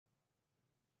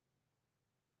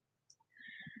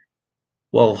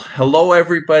Well, hello,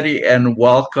 everybody, and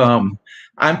welcome.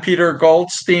 I'm Peter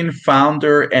Goldstein,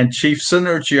 founder and Chief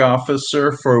Synergy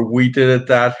Officer for We Did It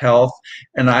That Health,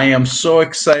 and I am so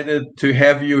excited to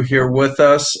have you here with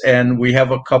us. And we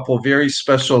have a couple very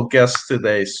special guests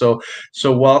today. So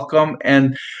welcome.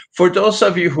 And for those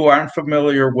of you who aren't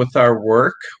familiar with our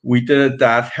work, We Did It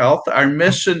That Health, our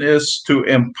mission is to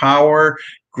empower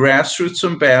grassroots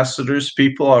ambassadors,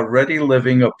 people already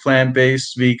living a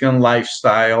plant-based vegan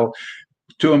lifestyle,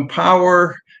 to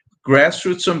empower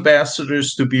grassroots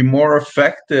ambassadors to be more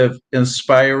effective,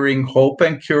 inspiring hope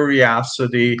and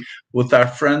curiosity with our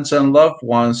friends and loved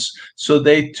ones so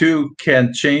they too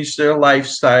can change their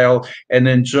lifestyle and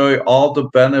enjoy all the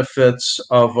benefits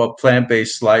of a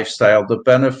plant-based lifestyle, the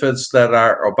benefits that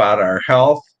are about our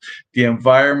health, the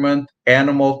environment,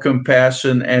 animal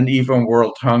compassion, and even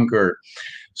world hunger.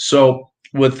 So,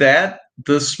 with that,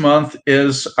 this month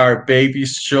is our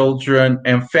Babies, Children,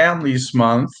 and Families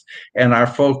Month, and our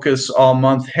focus all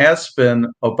month has been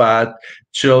about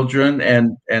children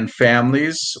and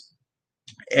families.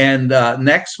 And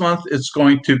next month, it's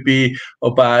going to be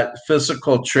about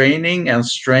physical training and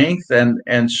strength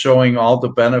and showing all the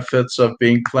benefits of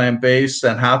being plant based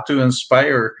and how to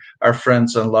inspire our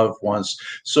friends and loved ones.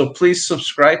 So please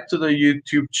subscribe to the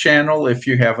YouTube channel if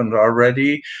you haven't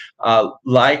already.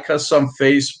 Like us on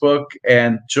Facebook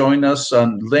and join us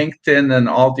on LinkedIn and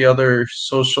all the other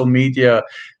social media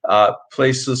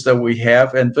places that we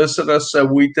have. And visit us at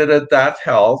We Did It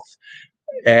Health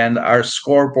and our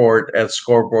scoreboard at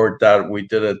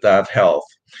scoreboard.wedidit.health.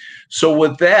 So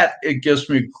with that, it gives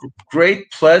me great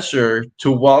pleasure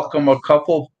to welcome a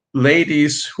couple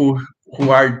ladies who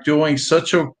are doing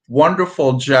such a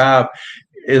wonderful job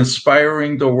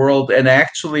inspiring the world and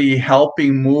actually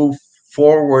helping move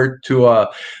forward to a,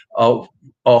 a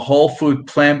whole food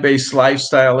plant-based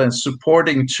lifestyle and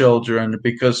supporting children,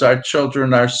 because our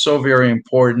children are so very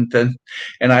important,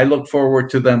 and I look forward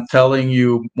to them telling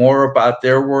you more about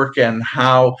their work and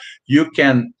how you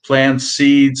can plant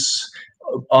seeds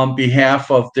on behalf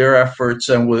of their efforts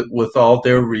and with all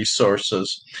their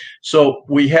resources. So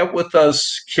we have with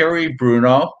us Carrie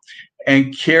Bruno,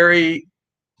 and Carrie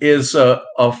is a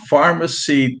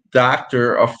pharmacy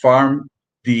doctor, a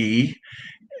PharmD,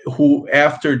 who,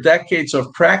 after decades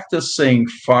of practicing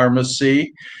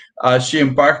pharmacy, she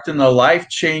embarked on a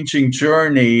life-changing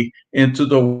journey into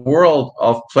the world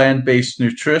of plant-based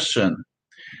nutrition.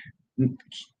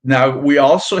 Now, we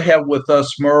also have with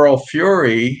us Meryl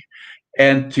Fury,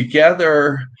 and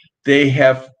together they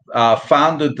have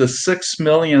founded the 6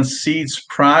 Million Seeds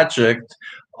Project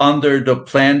under the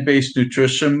plant-based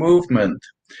nutrition movement.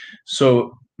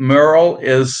 So Meryl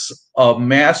is a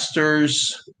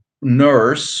master's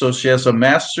nurse, so she has a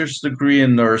master's degree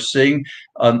in nursing,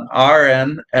 an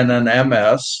RN, and an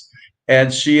MS,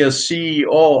 and she is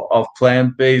CEO of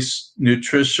Plant-Based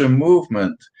Nutrition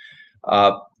Movement.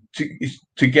 Uh,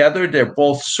 Together, they're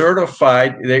both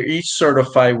certified. They're each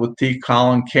certified with T.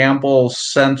 Colin Campbell's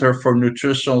Center for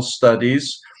Nutritional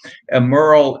Studies, and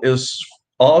Meryl is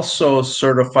also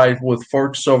certified with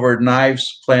Forks Over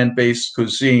Knives Plant-Based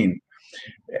Cuisine.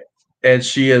 And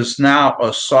she is now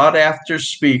a sought-after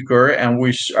speaker, and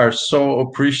we are so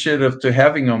appreciative to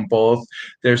having them both.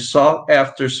 They're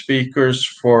sought-after speakers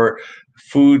for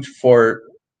food, for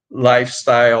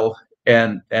lifestyle,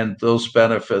 and those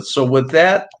benefits. So with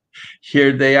that,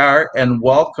 here they are, and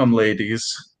welcome, ladies.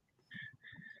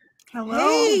 Hello.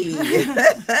 Hey.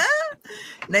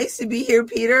 Nice to be here,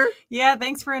 Peter. Yeah,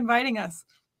 thanks for inviting us.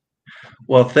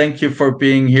 Well, thank you for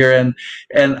being here,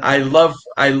 and I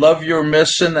love your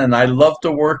mission, and I love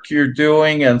the work you're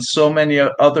doing, and so many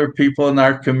other people in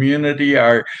our community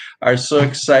are so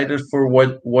excited for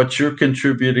what you're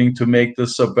contributing to make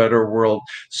this a better world.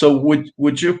 So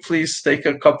would you please take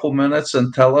a couple minutes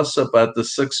and tell us about the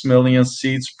 6 Million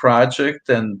Seeds Project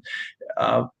and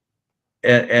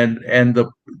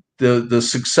the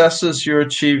successes you're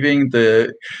achieving,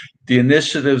 the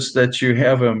initiatives that you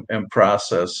have in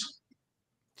process?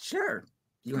 Sure.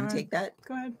 You want to take that?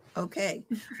 Go ahead. Okay.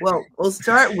 Well, we'll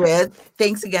start with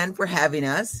thanks again for having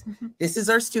us. This is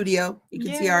our studio. You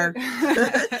can see our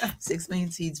 6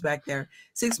 Million Seeds back there.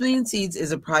 6 Million Seeds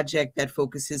is a project that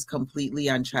focuses completely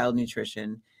on child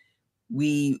nutrition.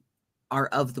 We are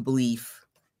of the belief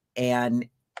and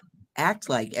act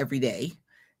like every day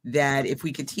that if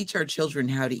we could teach our children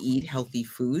how to eat healthy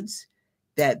foods,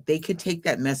 that they could take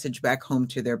that message back home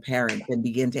to their parents and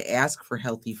begin to ask for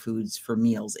healthy foods for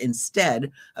meals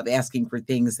instead of asking for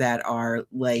things that are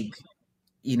likely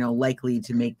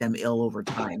to make them ill over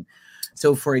time.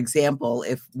 So for example,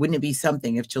 wouldn't it be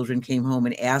something if children came home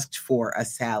and asked for a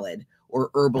salad or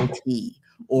herbal tea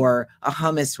or a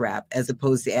hummus wrap, as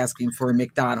opposed to asking for a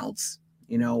McDonald's,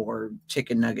 or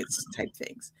chicken nuggets type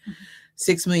things.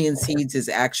 6 million seeds is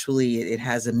actually, it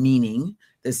has a meaning.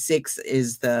 The 6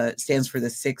 stands for the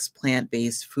 6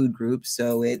 plant-based food groups.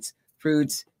 So it's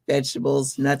fruits,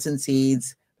 vegetables, nuts and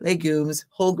seeds, legumes,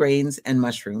 whole grains, and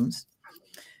mushrooms.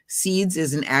 SEEDS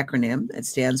is an acronym that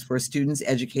stands for Students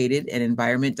Educated in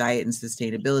Environment, Diet, and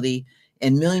Sustainability.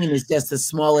 And million is just the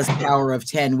smallest power of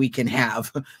 10 we can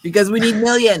have, because we need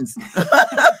millions,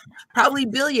 probably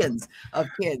billions of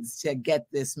kids to get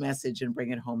this message and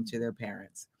bring it home to their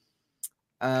parents.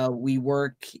 We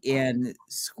work in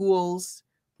schools.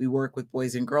 We work with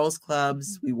boys and girls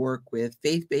clubs. We work with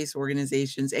faith-based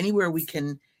organizations, anywhere we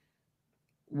can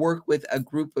work with a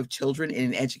group of children in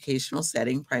an educational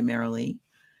setting primarily,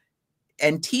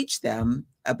 and teach them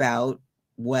about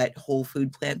what whole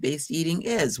food plant-based eating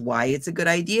is, why it's a good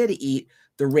idea to eat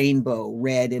the rainbow,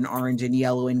 red and orange and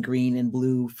yellow and green and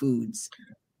blue foods.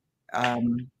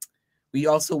 We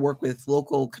also work with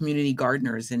local community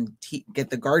gardeners and get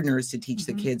the gardeners to teach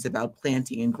the kids about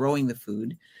planting and growing the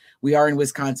food. We are in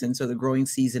Wisconsin, so the growing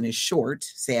season is short,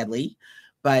 sadly,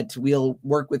 but we'll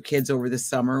work with kids over the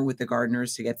summer with the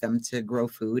gardeners to get them to grow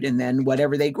food. And then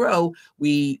whatever they grow,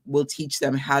 we will teach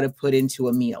them how to put into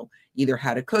a meal, either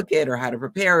how to cook it or how to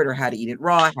prepare it or how to eat it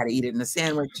raw, how to eat it in a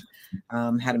sandwich,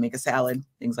 how to make a salad,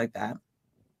 things like that.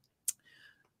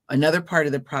 Another part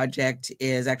of the project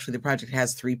is, actually the project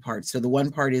has 3 parts. So the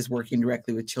one part is working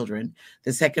directly with children.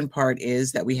 The second part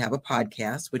is that we have a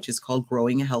podcast, which is called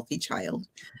Growing a Healthy Child,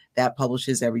 that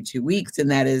publishes every 2 weeks.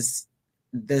 And that is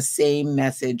the same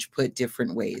message put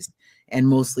different ways, and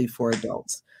mostly for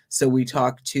adults. So we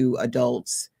talk to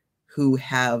adults who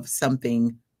have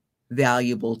something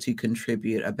valuable to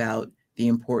contribute about the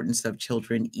importance of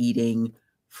children eating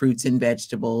fruits and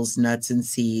vegetables, nuts and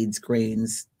seeds,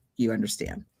 grains, you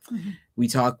understand. We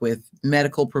talk with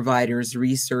medical providers,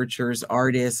 researchers,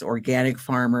 artists, organic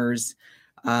farmers,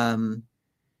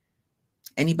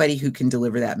 anybody who can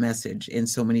deliver that message in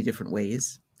so many different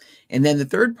ways. And then the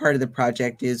third part of the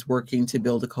project is working to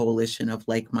build a coalition of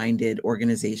like-minded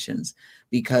organizations,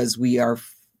 because we are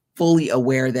fully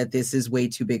aware that this is way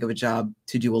too big of a job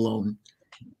to do alone.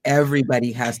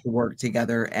 Everybody has to work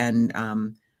together and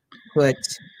put,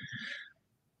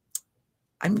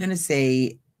 I'm going to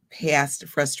say, past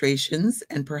frustrations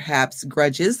and perhaps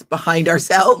grudges behind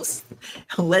ourselves,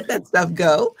 let that stuff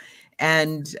go,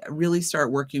 and really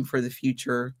start working for the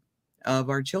future of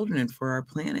our children and for our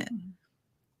planet.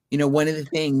 One of the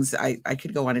things, I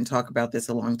could go on and talk about this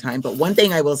a long time, but one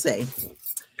thing I will say,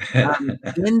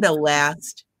 in the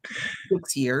last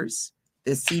 6 years,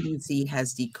 the CDC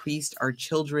has decreased our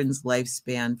children's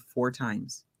lifespan 4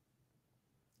 times.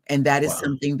 And that is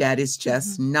something that is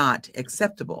just not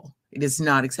acceptable. It is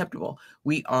not acceptable.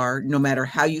 We are, no matter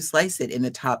how you slice it, in the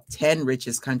top 10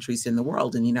 richest countries in the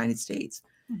world, in the United States.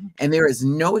 And there is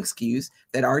no excuse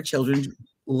that our children's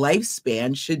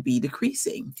lifespan should be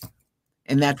decreasing.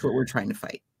 And that's what we're trying to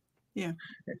fight. Yeah.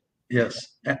 Yes,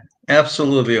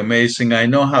 absolutely amazing. I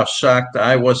know how shocked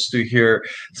I was to hear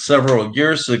several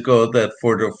years ago that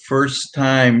for the first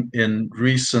time in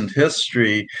recent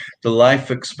history, the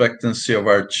life expectancy of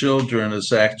our children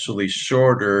is actually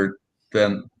shorter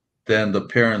than the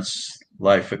parents'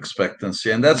 life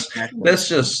expectancy. And that's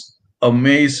just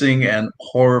amazing and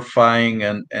horrifying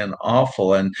and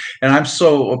awful. And I'm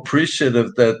so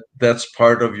appreciative that that's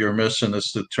part of your mission,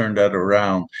 is to turn that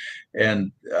around.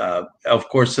 And of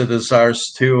course, it is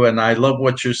ours too. And I love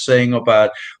what you're saying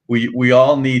about we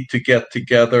all need to get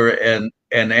together and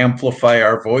amplify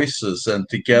our voices. And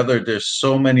together, there's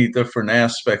so many different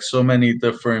aspects, so many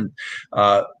different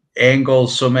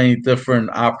angles, so many different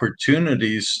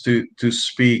opportunities to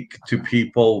speak to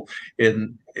people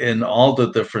in all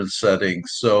the different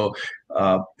settings. So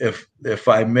if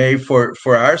I may, for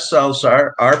ourselves,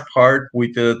 our part,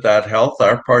 we did that health.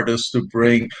 Our part is to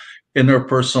bring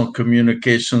interpersonal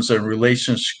communications and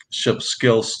relationship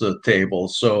skills to the table,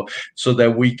 so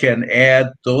that we can add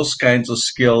those kinds of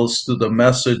skills to the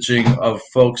messaging of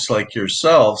folks like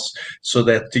yourselves, so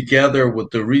that together with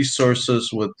the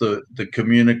resources, with the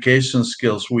communication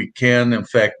skills, we can in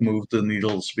fact move the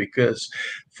needles. Because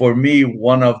for me,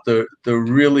 one of the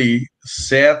really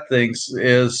sad things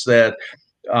is that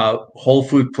whole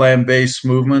food plant-based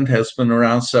movement has been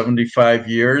around 75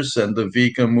 years, and the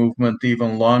vegan movement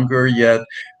even longer, yet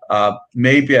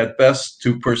maybe at best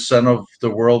 2% of the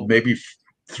world, maybe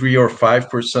 3 or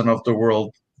 5% of the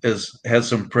world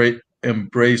has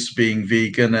embraced being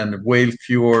vegan, and way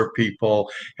fewer people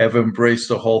have embraced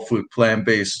the whole food,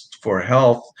 plant-based for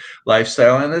health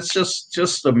lifestyle. And it's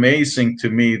just amazing to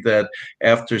me that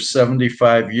after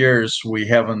 75 years we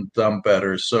haven't done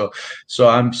better. So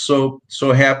I'm so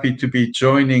happy to be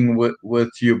joining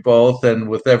with you both and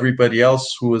with everybody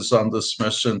else who is on this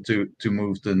mission to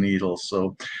move the needle.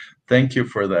 So thank you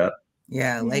for that.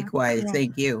 Yeah, likewise. Yeah.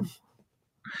 Thank you.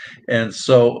 And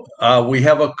so we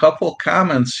have a couple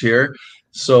comments here.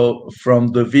 So from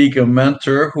the vegan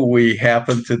mentor, who we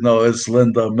happen to know as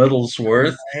Linda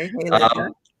Middlesworth. Hey, Linda.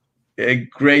 A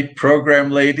great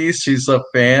program, ladies. She's a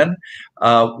fan.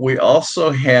 We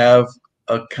also have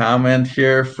a comment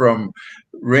here from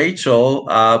Rachel,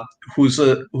 who's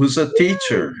a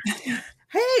teacher.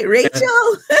 Hey,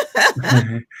 Rachel.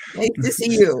 Nice to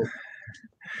see you.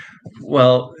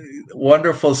 Well,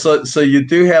 wonderful. So you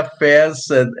do have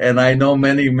fans, and I know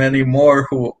many more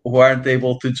who aren't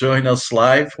able to join us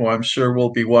live, who I'm sure will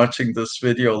be watching this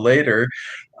video later.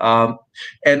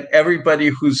 And everybody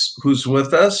who's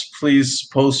with us, please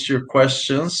post your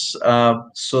questions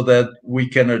so that we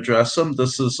can address them.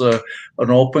 This is an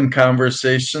open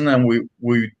conversation, and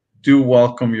we do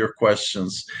welcome your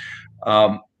questions.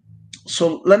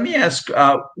 So let me ask,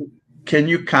 can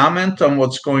you comment on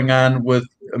what's going on with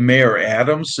Mayor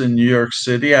Adams in New York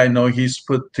City? I know he's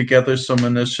put together some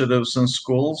initiatives in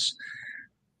schools.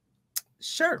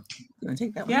 Sure. You want to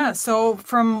take that one? Yeah. So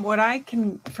from what I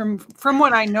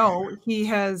know, he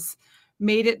has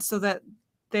made it so that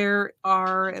there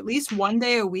are at least one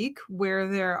day a week where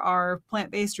there are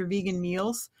plant-based or vegan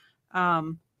meals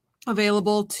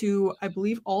available to, I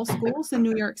believe, all schools in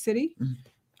New York City.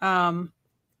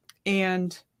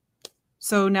 And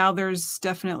so now there's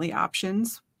definitely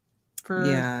options for.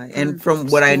 Yeah. And from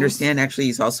what I understand, actually,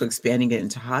 he's also expanding it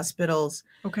into hospitals.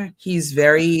 Okay. He's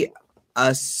very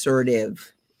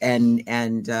assertive and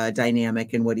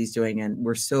dynamic in what he's doing. And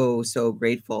we're so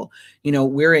grateful. You know,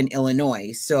 we're in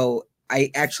Illinois, so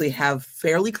I actually have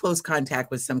fairly close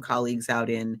contact with some colleagues out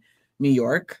in New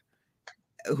York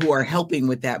who are helping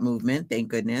with that movement. Thank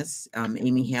goodness.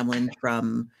 Amy Hamlin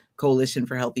from Coalition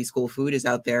for Healthy School Food is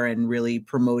out there and really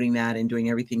promoting that and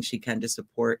doing everything she can to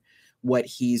support what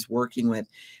he's working with.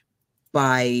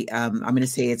 By, I'm going to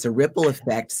say it's a ripple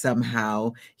effect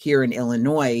somehow here in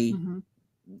Illinois. Mm-hmm.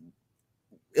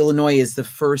 Illinois is the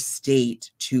first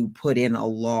state to put in a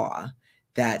law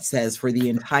that says for the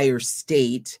entire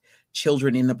state,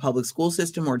 children in the public school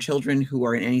system or children who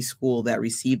are in any school that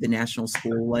receive the National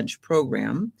School Lunch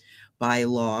Program by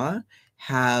law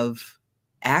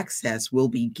will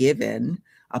be given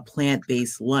a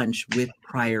plant-based lunch with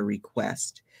prior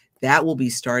request. That will be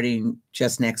starting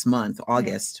just next month,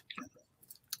 August.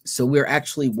 So we're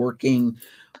actually working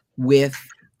with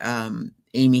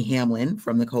Amy Hamlin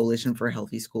from the Coalition for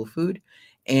Healthy School Food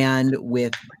and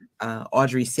with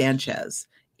Audrey Sanchez,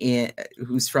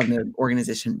 who's from the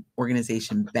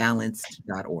organization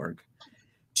balanced.org,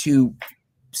 to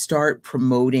start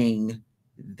promoting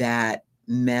that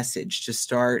message, to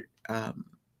start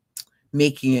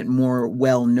making it more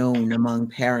well known among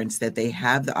parents that they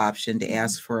have the option to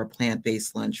ask for a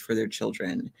plant-based lunch for their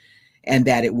children and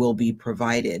that it will be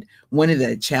provided. One of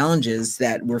the challenges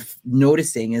that we're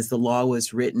noticing is the law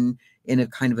was written in a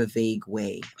kind of a vague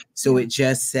way. So it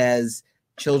just says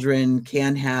children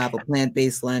can have a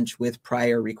plant-based lunch with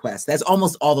prior request. That's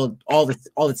almost all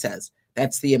it says.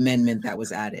 That's the amendment that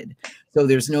was added. So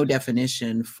there's no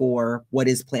definition for what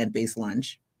is plant-based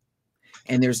lunch.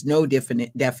 And there's no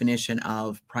definition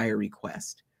of prior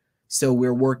request. So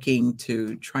we're working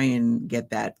to try and get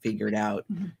that figured out.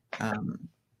 Mm-hmm.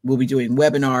 We'll be doing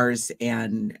webinars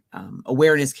and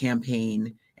awareness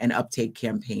campaign and uptake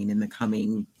campaign in the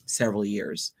coming several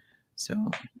years. So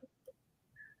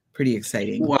pretty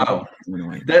exciting. Wow.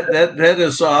 That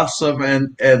is awesome.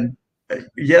 And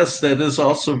yes, that is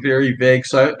also very vague.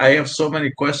 So I have so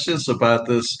many questions about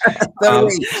this.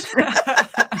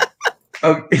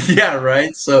 Oh, yeah,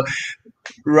 right. So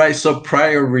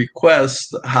prior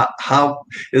request, how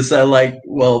is that, like,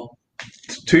 well,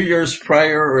 2 years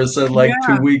prior, or is it like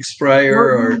 2 weeks prior,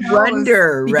 or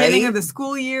wonder, beginning right? of the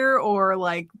school year, or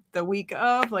like the week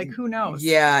of, like, who knows?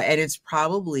 Yeah, and it's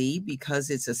probably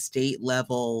because it's a state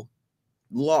level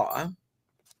law.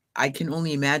 I can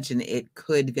only imagine it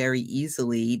could very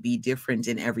easily be different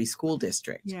in every school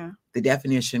district. Yeah. The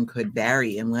definition could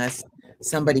vary unless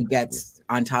somebody gets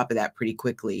on top of that pretty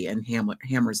quickly and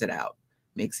hammers it out,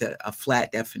 makes it a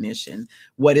flat definition.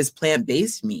 What does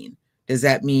plant-based mean? Does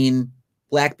that mean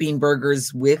black bean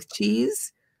burgers with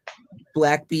cheese?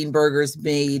 Black bean burgers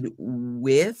made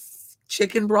with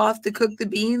chicken broth to cook the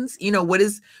beans? You know, what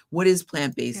does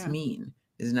plant-based mean?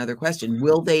 is another question.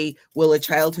 Will a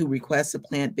child who requests a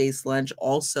plant-based lunch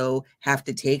also have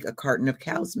to take a carton of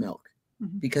cow's milk?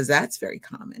 Because that's very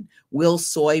common. Will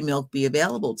soy milk be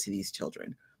available to these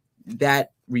children?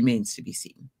 That remains to be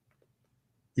seen.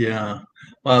 Yeah.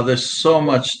 Well, there's so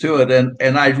much to it.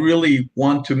 And I really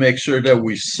want to make sure that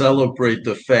we celebrate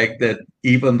the fact that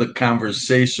even the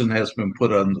conversation has been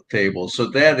put on the table. So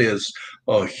that is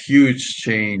a huge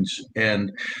change.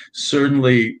 And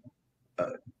certainly,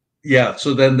 yeah,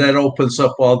 so then that opens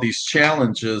up all these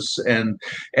challenges. And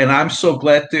I'm so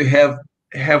glad to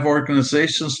have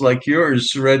organizations like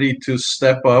yours ready to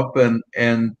step up and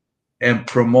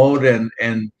promote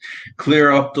and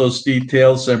clear up those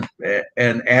details and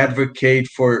advocate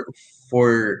for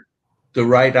the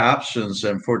right options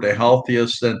and for the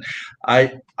healthiest. And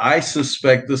I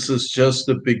suspect this is just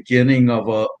the beginning of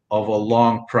a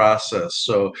long process.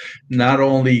 So not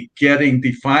only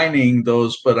defining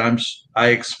those, but I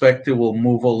expect it will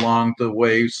move along the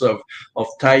waves of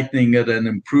tightening it and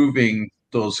improving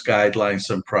those guidelines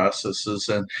and processes.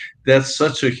 And that's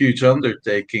such a huge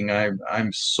undertaking.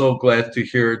 I'm so glad to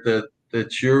hear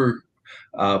that you're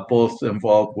both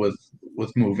involved with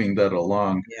moving that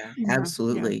along. Yeah,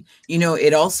 absolutely. Yeah.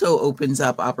 It also opens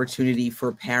up opportunity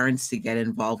for parents to get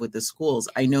involved with the schools.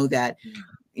 I know that,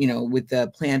 with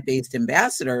the plant-based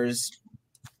ambassadors,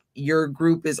 your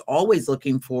group is always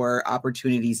looking for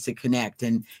opportunities to connect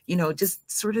and,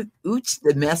 just sort of ooch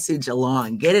the message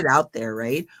along, get it out there,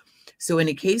 right? So in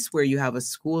a case where you have a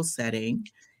school setting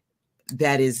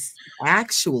that is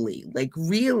actually like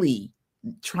really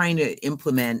trying to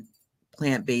implement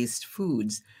plant-based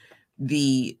foods,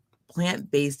 the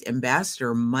plant-based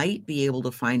ambassador might be able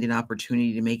to find an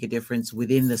opportunity to make a difference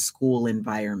within the school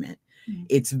environment. Mm-hmm.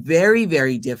 It's very,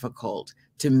 very difficult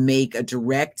to make a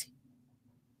direct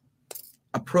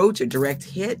approach, a direct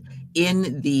hit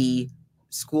in the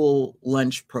school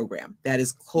lunch program that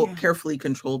is carefully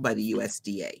controlled by the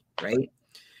USDA, right?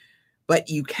 But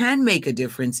you can make a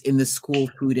difference in the school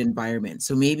food environment.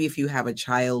 So maybe if you have a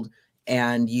child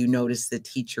and you notice the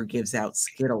teacher gives out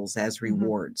Skittles as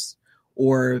rewards,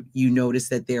 or you notice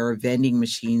that there are vending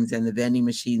machines and the vending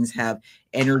machines have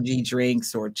energy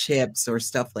drinks or chips or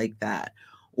stuff like that.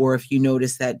 Or if you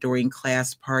notice that during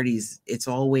class parties, it's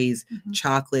always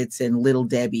chocolates and Little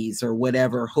Debbie's or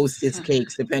whatever, Hostess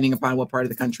cakes, depending upon what part of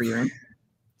the country you're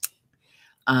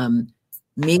in.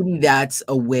 Maybe that's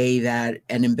a way that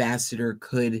an ambassador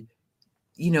could,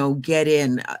 get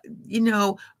in,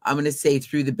 I'm going to say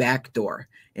through the back door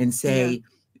and say,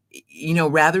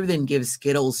 rather than give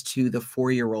Skittles to the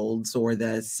 4-year-olds or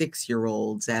the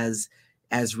 6-year-olds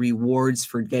as rewards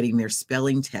for getting their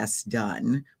spelling tests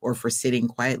done or for sitting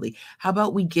quietly, how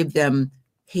about we give them,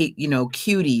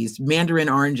 cuties, mandarin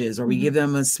oranges, or we give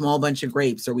them a small bunch of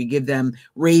grapes, or we give them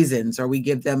raisins, or we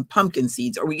give them pumpkin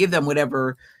seeds, or we give them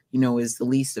whatever, is the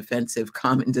least offensive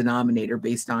common denominator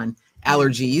based on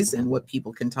allergies and what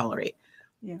people can tolerate.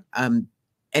 Yeah.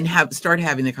 And start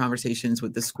having the conversations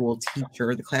with the school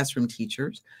teacher, the classroom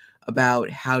teachers, about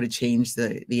how to change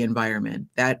the environment.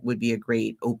 That would be a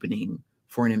great opening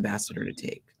for an ambassador to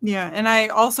take. Yeah, and I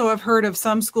also have heard of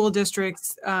some school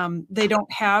districts, they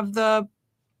don't have the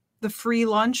free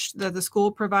lunch that the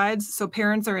school provides, so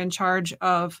parents are in charge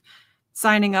of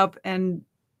signing up and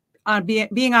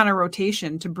being on a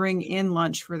rotation to bring in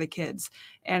lunch for the kids.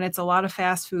 And it's a lot of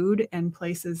fast food and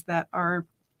places that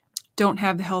don't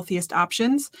have the healthiest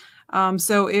options.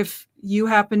 So if you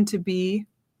happen to be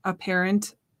a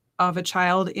parent of a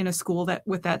child in a school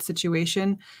with that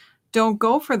situation, don't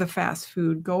go for the fast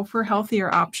food, go for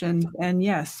healthier options. And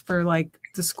yes, for like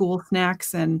the school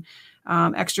snacks and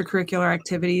extracurricular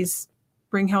activities,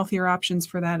 bring healthier options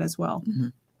for that as well. Mm-hmm.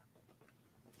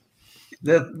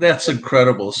 That's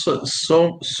incredible.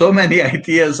 So many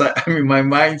ideas. I mean, my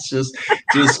mind's just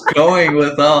going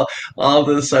with all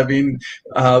this. I mean,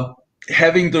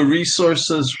 having the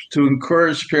resources to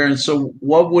encourage parents. So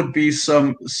what would be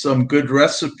some good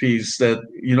recipes that,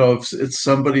 if it's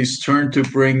somebody's turn to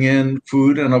bring in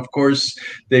food, and of course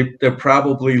they're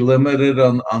probably limited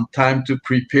on time to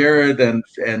prepare it and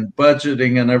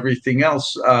budgeting and everything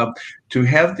else, to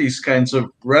have these kinds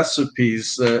of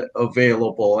recipes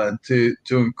available and to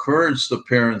encourage the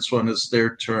parents when it's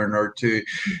their turn, or to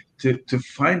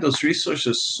find those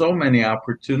resources. So many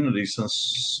opportunities and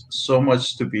so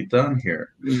much to be done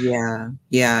here. Yeah.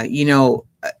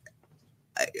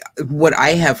 What I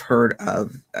have heard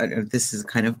of, this is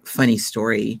kind of a funny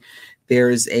story.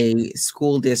 There's a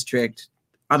school district,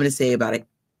 I'm going to say about a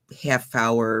half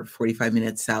hour, 45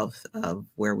 minutes south of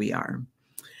where we are.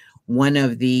 One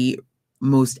of the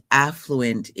most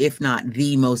affluent, if not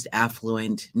the most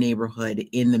affluent neighborhood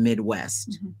in the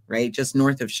Midwest, right? Just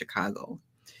north of Chicago.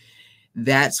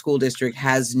 That school district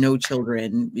has no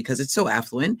children because it's so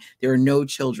affluent. There are no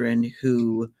children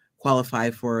who qualify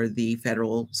for the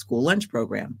federal school lunch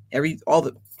program.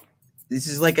 This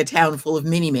is like a town full of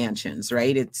mini mansions,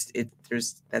 right?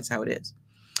 That's how it is.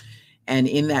 And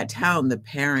in that town, the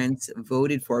parents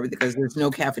voted for it because there's no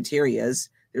cafeterias,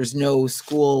 there's no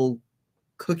school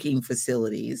cooking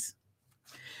facilities.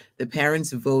 The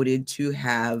parents voted to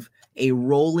have a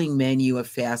rolling menu of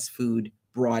fast food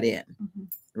brought in,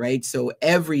 right? So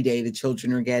every day the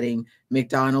children are getting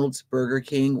McDonald's, Burger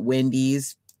King,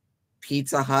 Wendy's,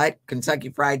 Pizza Hut, Kentucky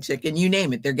Fried Chicken, you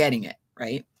name it, they're getting it,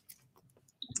 right?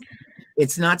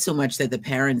 It's not so much that the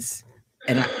parents,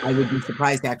 and I would be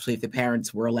surprised actually if the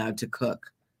parents were allowed to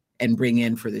cook and bring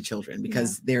in for the children,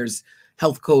 because there's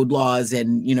health code laws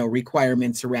and, you know,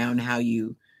 requirements around how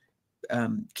you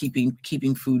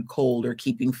keeping food cold or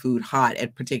keeping food hot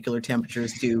at particular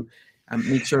temperatures to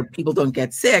make sure people don't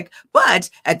get sick. But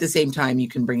at the same time, you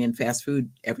can bring in fast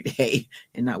food every day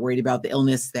and not worried about the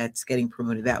illness that's getting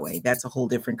promoted that way. That's a whole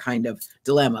different kind of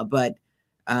dilemma. But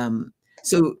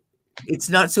so it's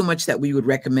not so much that we would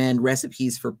recommend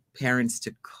recipes for parents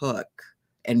to cook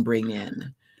and bring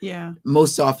in. Yeah.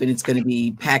 Most often it's going to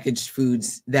be packaged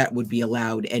foods that would be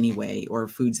allowed anyway, or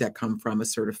foods that come from a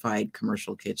certified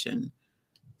commercial kitchen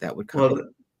that would come. Well,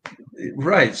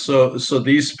 right. So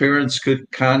these parents could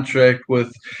contract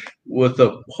with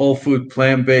a whole food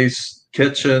plant-based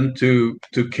kitchen to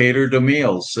cater the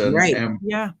meals. Right.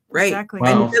 Exactly.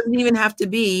 Wow. And it doesn't even have to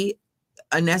be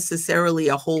necessarily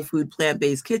a whole food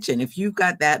plant-based kitchen. If you've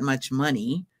got that much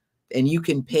money and you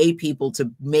can pay people to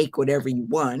make whatever you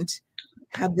want,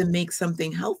 have them make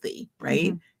something healthy,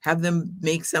 right? Have them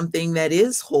make something that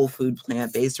is whole food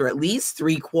plant-based, or at least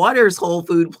 3/4 whole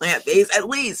food plant-based, at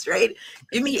least, right?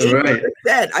 Give me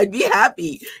 80%. I'd be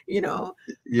happy, you know.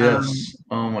 Yes.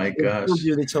 Oh my gosh. It'll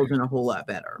do the children a whole lot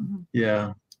better.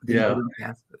 Yeah.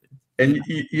 And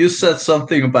you said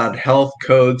something about health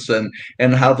codes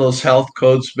and how those health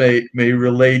codes may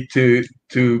relate to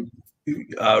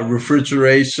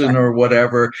refrigeration or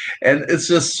whatever, and it's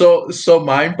just so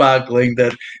mind-boggling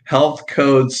that health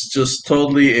codes just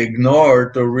totally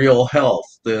ignore the real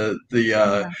health, the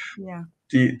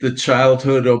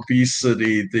childhood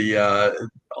obesity,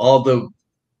 all the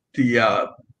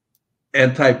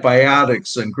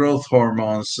antibiotics and growth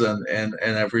hormones and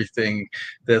everything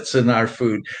that's in our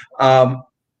food.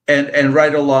 And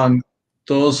right along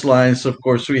those lines, of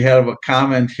course, we have a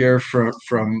comment here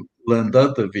from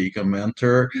Linda, the vegan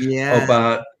mentor,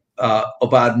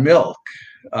 about milk,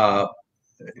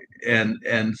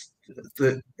 and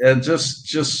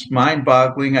just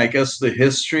mind-boggling. I guess the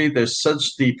history, there's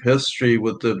such deep history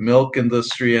with the milk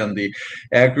industry and the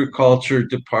agriculture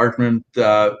department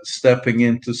stepping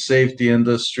in to save the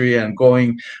industry and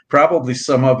going, probably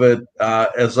some of it,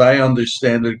 as I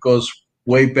understand it, goes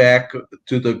way back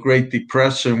to the Great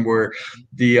Depression, where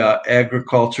the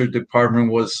agriculture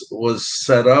department was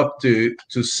set up to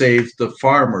save the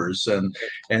farmers, and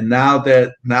now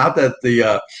that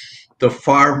the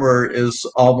farmer is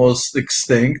almost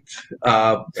extinct,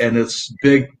 and it's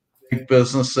big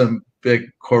business and big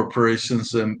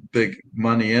corporations and big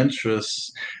money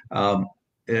interests.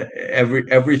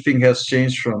 Everything has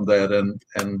changed from that,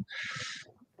 and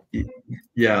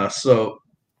so.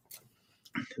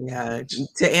 Yeah,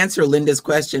 to answer Linda's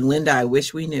question, Linda, I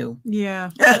wish we knew.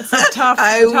 Yeah, that's a tough.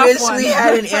 I wish one. we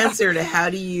had an answer to how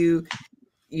do you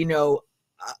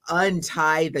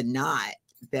untie the knot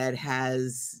that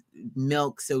has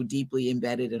milk so deeply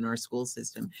embedded in our school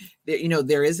system.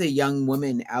 There is a young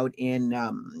woman out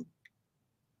in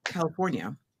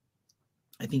California,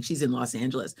 I think she's in Los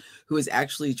Angeles, who is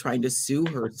actually trying to sue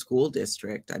her school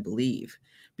district, I believe,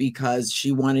 because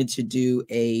she wanted to do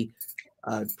a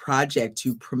project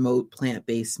to promote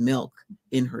plant-based milk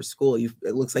in her school.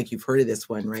 It looks like you've heard of this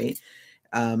one, right?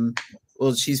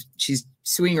 Well, she's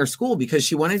suing her school because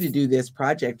she wanted to do this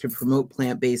project to promote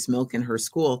plant-based milk in her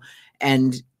school,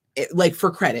 and like for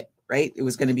credit, right? It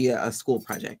was going to be a school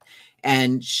project,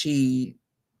 and she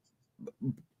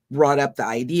brought up the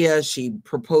idea, she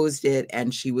proposed it,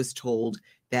 and she was told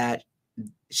that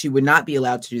she would not be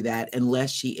allowed to do that unless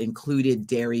she included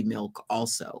dairy milk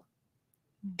also.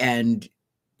 And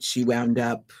she wound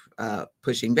up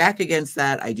pushing back against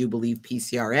that. I do believe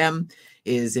PCRM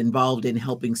is involved in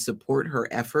helping support her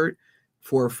effort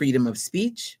for freedom of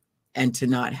speech and to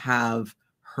not have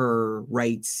her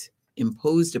rights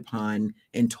imposed upon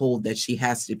and told that she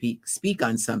has to speak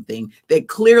on something that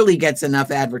clearly gets enough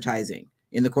advertising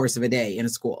in the course of a day in a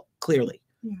school, clearly,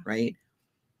 right?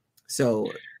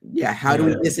 So yeah, how do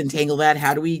we disentangle that?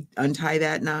 How do we untie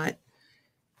that knot?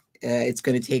 It's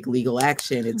going to take legal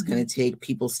action. It's going to take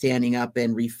people standing up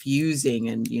and refusing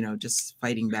and, just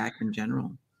fighting back in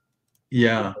general.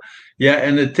 Yeah,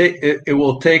 and it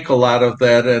will take a lot of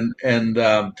that,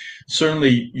 and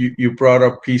certainly you brought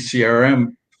up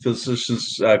PCRM,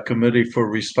 Physicians Committee for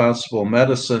Responsible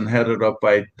Medicine, headed up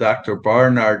by Dr.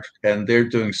 Barnard, and they're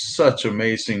doing such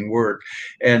amazing work.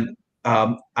 And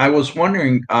I was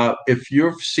wondering if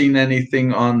you've seen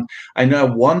anything on. I know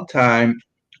at one time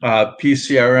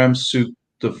PCRM sued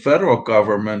the federal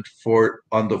government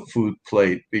on the food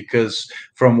plate, because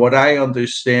from what I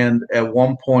understand, at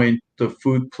one point the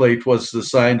food plate was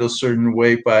designed a certain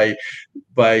way by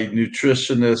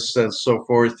nutritionists and so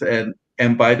forth,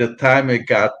 and by the time it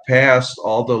got past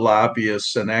all the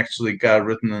lobbyists and actually got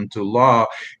written into law,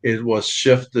 it was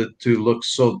shifted to look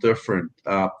so different.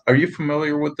 Are you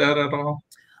familiar with that at all?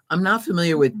 I'm not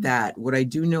familiar with that. What I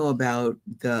do know about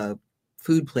the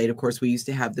food plate, of course, we used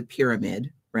to have the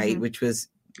pyramid, right, which was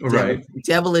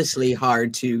devilishly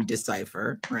hard to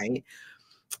decipher, right?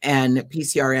 And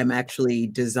PCRM actually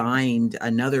designed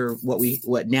another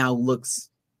what now looks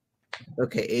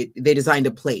okay. They designed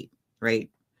a plate, right?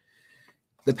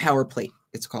 The power plate,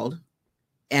 it's called,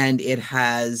 and it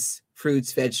has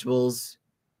fruits, vegetables,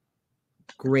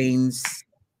 grains,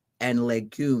 and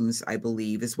legumes, I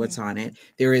believe, is what's on it.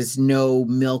 There is no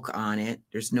milk on it.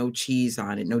 There's no cheese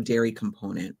on it. No dairy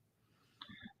component.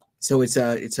 So it's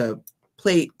a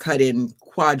plate cut in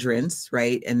quadrants,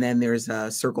 right? And then there's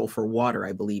a circle for water,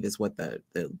 I believe, is what the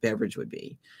beverage would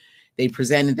be. They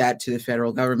presented that to the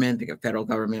federal government. The federal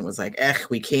government was like,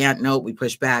 we can't. Nope, we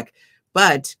push back.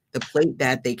 But the plate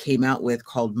that they came out with,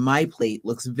 called My Plate,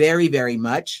 looks very, very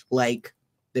much like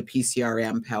the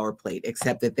PCRM power plate,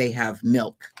 except that they have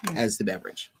milk as the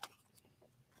beverage.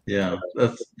 Yeah,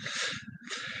 that's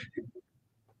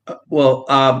well.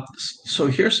 So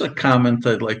here's a comment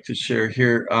I'd like to share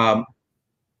here.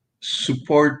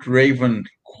 Support Raven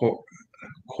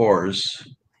Cores.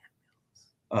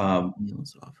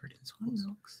 Meals offered in schools.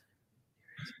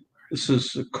 This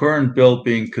is the current bill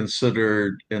being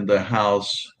considered in the House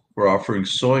for offering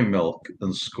soy milk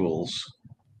in schools.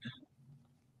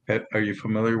 Are you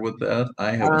familiar with that?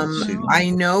 I haven't seen it. I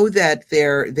know that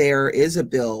there is a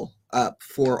bill up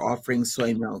for offering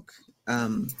soy milk.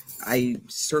 I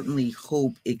certainly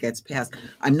hope it gets passed.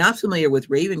 I'm not familiar with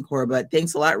Ravencore, but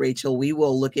thanks a lot, Rachel. We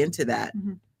will look into that.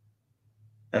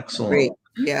 Excellent. Great.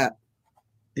 Yeah.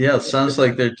 Yeah, it sounds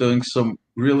like they're doing some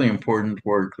really important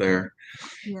work there.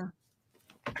 Yeah.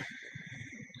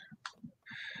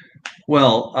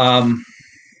 Well,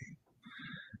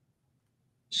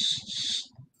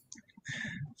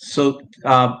 so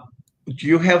do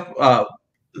you have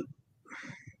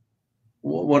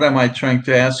what am I trying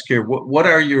to ask here? What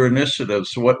are your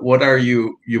initiatives? What are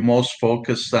you most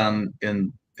focused on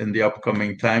in the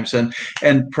upcoming times?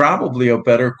 And probably a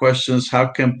better question is, how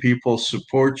can people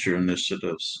support your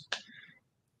initiatives?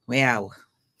 Wow.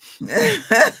 We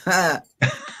have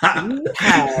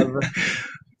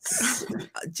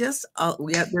there's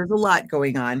a lot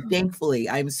going on. Thankfully,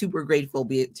 I'm super grateful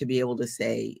to be able to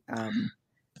say,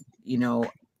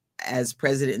 as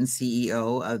president and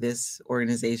CEO of this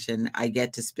organization, I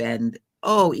get to spend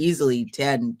easily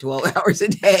 10, 12 hours a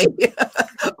day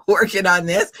working on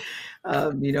this.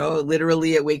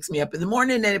 Literally it wakes me up in the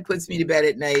morning and it puts me to bed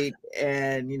at night,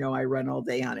 and I run all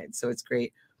day on it. So it's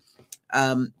great.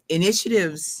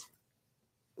 Initiatives.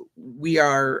 We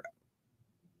are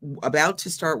about to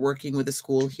start working with a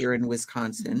school here in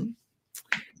Wisconsin.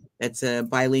 It's a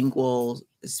bilingual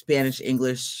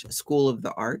Spanish-English School of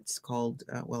the Arts called,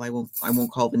 I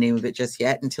won't call the name of it just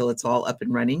yet until it's all up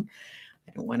and running.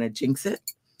 I don't want to jinx it.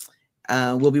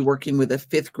 We'll be working with a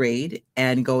 5th grade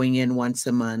and going in once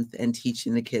a month and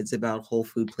teaching the kids about whole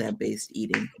food, plant-based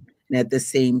eating. And at the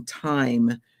same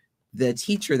time, the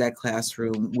teacher of that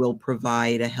classroom will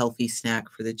provide a healthy snack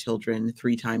for the children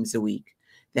 3 times a week.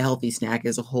 The healthy snack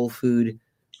is a whole food.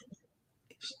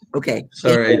 Okay.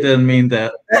 Sorry, I didn't mean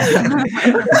that.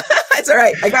 That's all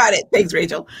right. I got it. Thanks,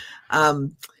 Rachel.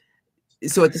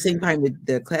 So at the same time,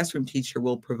 the classroom teacher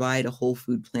will provide a whole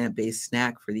food, plant-based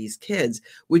snack for these kids,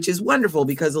 which is wonderful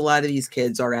because a lot of these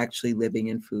kids are actually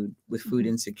living with food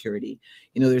insecurity.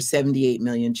 There's 78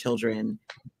 million children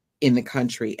in the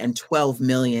country, and 12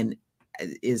 million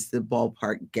is the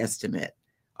ballpark guesstimate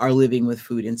are living with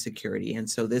food insecurity. And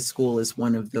so this school is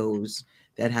one of those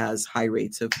that has high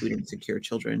rates of food insecure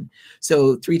children.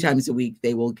 So 3 times a week,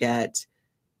 they will get,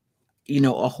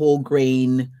 a whole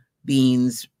grain,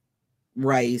 beans,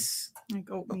 rice, like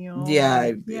oatmeal.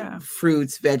 Yeah, Yeah.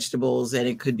 fruits, vegetables, and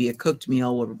it could be a cooked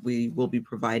meal where we will be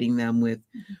providing them with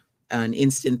an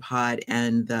instant pot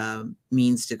and the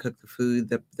means to cook the food,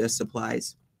 the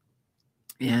supplies,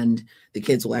 and the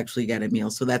kids will actually get a meal.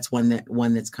 So that's one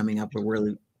that's coming up.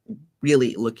 We're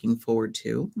really looking forward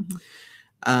to.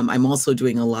 I'm also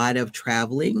doing a lot of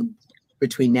traveling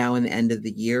between now and the end of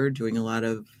the year, doing a lot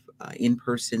of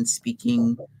in-person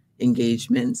speaking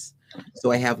engagements.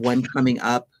 So I have one coming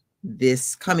up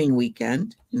this coming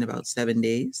weekend in about 7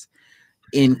 days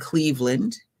in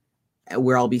Cleveland,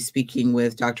 where I'll be speaking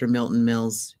with Dr. Milton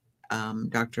Mills,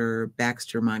 Dr.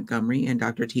 Baxter Montgomery, and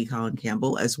Dr. T. Colin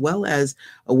Campbell, as well as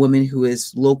a woman who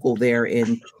is local there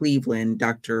in Cleveland,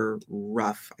 Dr.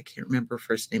 Ruff. I can't remember her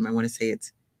first name. I want to say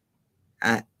it's,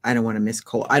 I don't want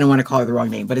to I don't want to call her the wrong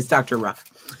name, but it's Dr. Ruff.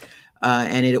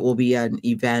 And it will be an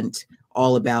event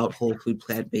all about whole food,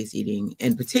 plant-based eating,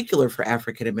 in particular for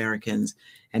African Americans,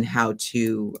 and how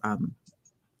to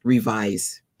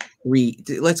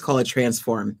let's call it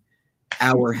transform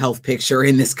our health picture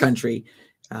in this country,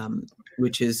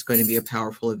 which is going to be a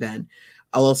powerful event.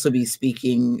 I'll also be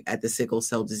speaking at the Sickle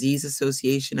Cell Disease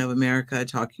Association of America,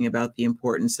 talking about the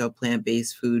importance of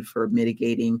plant-based food for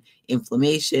mitigating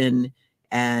inflammation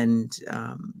and,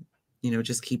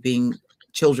 just keeping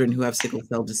children who have sickle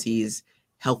cell disease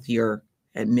healthier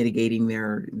and mitigating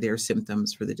their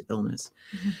symptoms for the illness.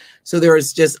 So there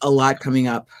is just a lot coming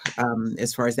up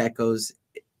as far as that goes.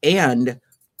 And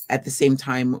at the same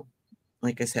time,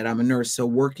 like I said, I'm a nurse, so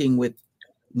working with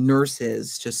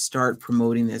nurses to start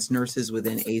promoting this, nurses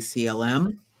within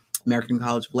ACLM, American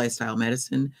College of Lifestyle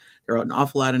Medicine. There are an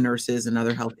awful lot of nurses and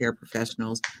other healthcare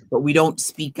professionals, but we don't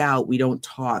speak out, we don't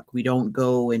talk, we don't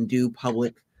go and do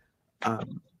public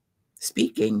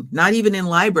speaking, not even in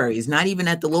libraries, not even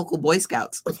at the local Boy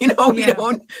Scouts. We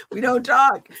don't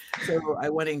talk. So I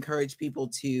want to encourage people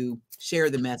to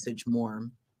share the message more,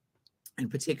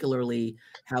 and particularly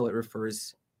how it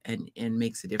refers and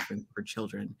makes a difference for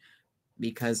children.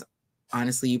 Because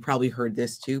honestly, you probably heard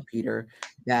this too, Peter,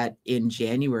 that in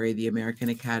January, the American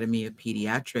Academy of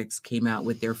Pediatrics came out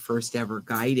with their first ever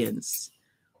guidance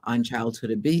on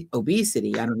childhood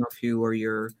obesity. I don't know if you or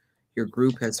your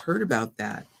group has heard about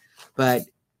that, but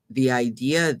the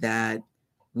idea that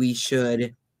we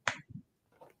should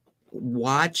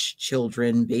watch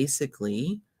children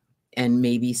basically and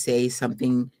maybe say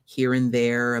something here and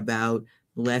there about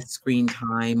less screen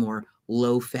time or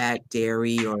low fat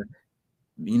dairy, or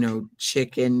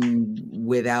chicken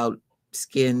without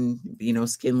skin,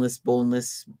 skinless,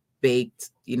 boneless,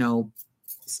 baked,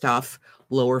 stuff,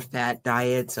 lower fat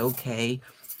diets, okay,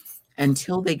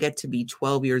 until they get to be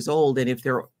 12 years old. And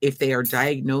if they are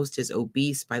diagnosed as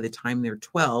obese by the time they're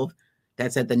 12,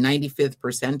 that's at the 95th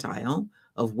percentile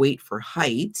of weight for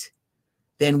height,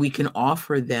 then we can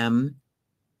offer them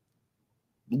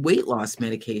weight loss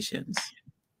medications.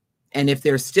 And if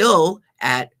they're still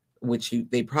at, which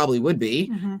they probably would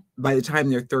be by the time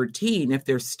they're 13, if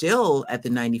they're still at the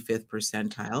 95th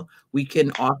percentile, we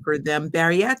can offer them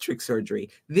bariatric surgery.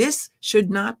 This should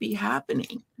not be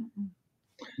happening.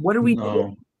 What are we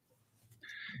doing?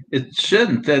 It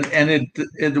shouldn't, and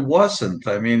it wasn't.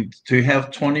 I mean, to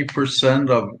have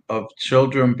 20% of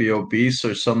children be obese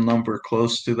or some number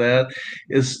close to that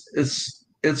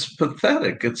it's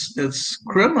pathetic. It's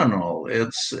criminal.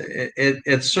 It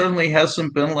certainly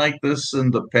hasn't been like this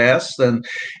in the past, and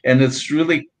it's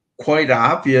really quite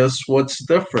obvious what's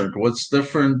different. What's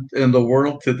different in the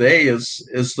world today is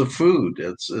the food.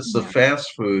 It's the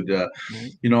fast food.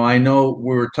 I know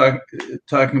we were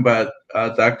talking about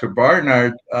Dr.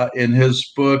 Barnard in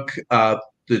his book,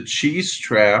 The Cheese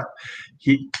Trap.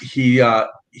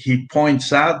 He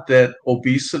points out that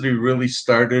obesity really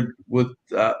started with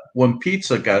when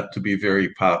pizza got to be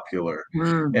very popular,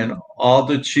 and all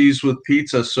the cheese with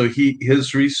pizza. So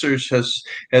his research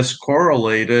has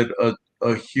correlated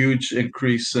a huge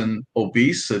increase in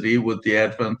obesity with the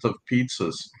advent of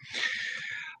pizzas.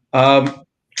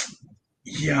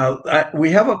 We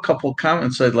have a couple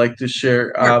comments I'd like to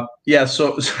share.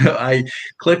 So I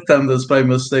clicked on this by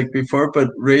mistake before, but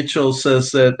Rachel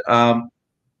says that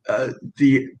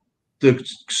the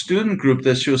student group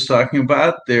that she was talking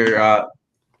about, they're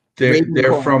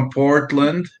from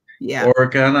Portland,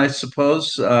 Oregon, I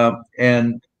suppose,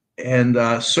 and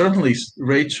certainly,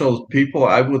 Rachel, people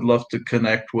I would love to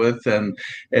connect with, and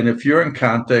if you're in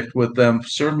contact with them,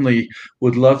 certainly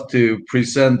would love to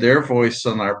present their voice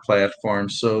on our platform.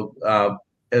 So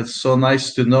it's so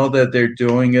nice to know that they're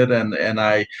doing it, and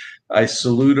I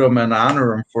salute them and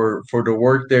honor them for the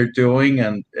work they're doing,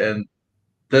 and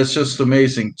that's just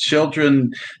amazing.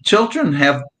 Children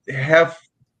have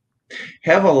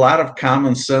have a lot of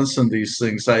common sense in these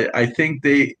things. I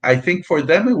think for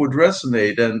them it would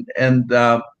resonate,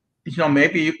 and you know,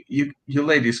 maybe you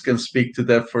ladies can speak to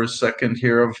that for a second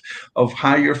here of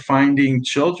how you're finding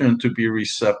children to be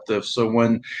receptive. So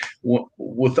when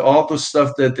with all the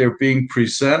stuff that they're being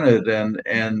presented,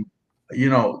 and you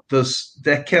know, this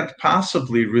that can't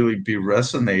possibly really be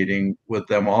resonating with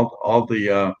them. All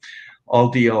the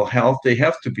ill health, they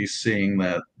have to be seeing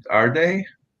that, are they?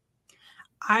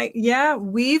 Yeah,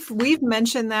 we've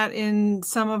mentioned that in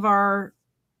some of our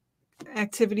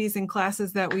activities and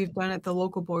classes that we've done at the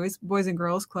local boys and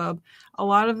girls club. A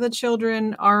lot of the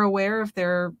children are aware of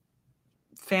their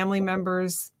family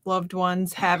members, loved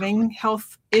ones having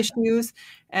health issues,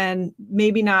 and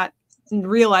maybe not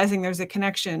realizing there's a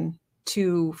connection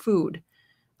to food.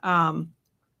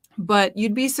 But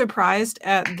you'd be surprised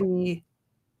at the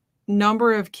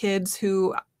number of kids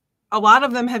who, a lot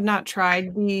of them have not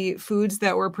tried the foods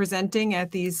that we're presenting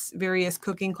at these various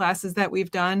cooking classes that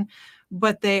we've done,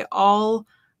 but they all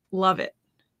love it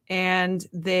and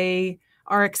they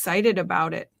are excited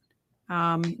about it.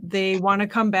 They want to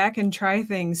come back and try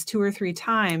things 2 or 3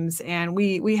 times. And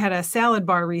we had a salad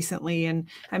bar recently. And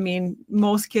I mean,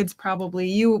 most kids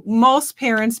most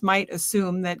parents might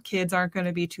assume that kids aren't going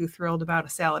to be too thrilled about a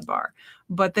salad bar,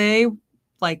 but they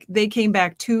came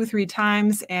back 2, 3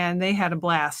 times and they had a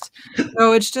blast.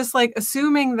 So it's just like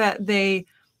assuming that they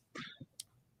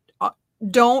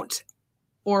don't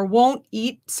or won't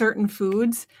eat certain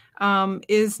foods doesn't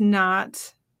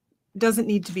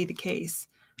need to be the case.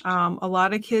 A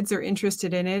lot of kids are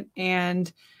interested in it.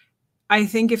 And I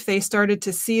think if they started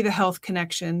to see the health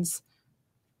connections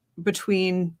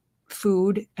between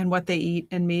food and what they eat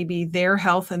and maybe their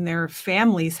health and their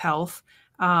family's health,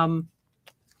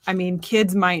 I mean,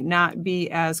 kids might not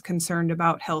be as concerned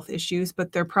about health issues,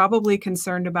 but they're probably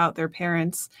concerned about their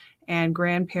parents and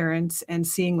grandparents and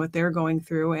seeing what they're going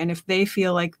through. And if they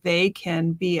feel like they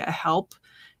can be a help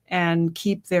and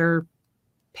keep their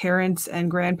parents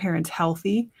and grandparents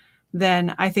healthy,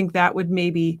 then I think that would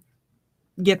maybe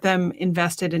get them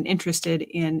invested and interested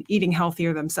in eating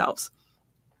healthier themselves.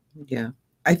 Yeah.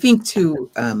 I think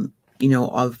too, you know,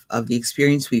 of the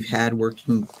experience we've had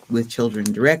working with children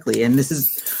directly, and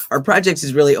our project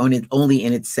is really only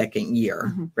in its second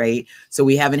year, right? So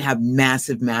we haven't had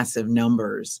massive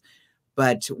numbers,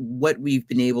 but what we've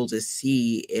been able to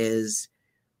see is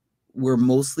we're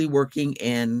mostly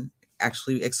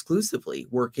actually exclusively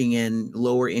working in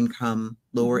lower income,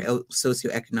 lower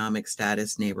socioeconomic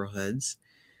status neighborhoods.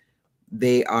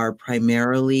 They are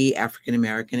primarily African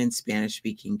American and Spanish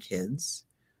speaking kids.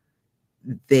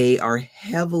 They are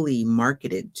heavily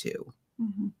marketed to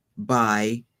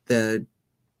by the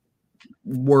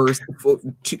worst,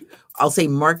 I'll say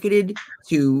marketed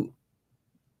to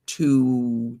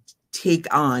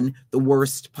take on the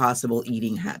worst possible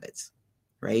eating habits,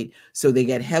 right? So they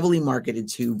get heavily marketed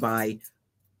to by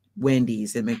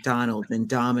Wendy's and McDonald's and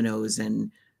Domino's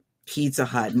and Pizza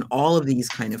Hut and all of these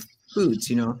kind of foods,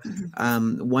 you know.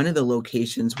 One of the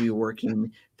locations we were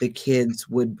working, the kids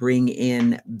would bring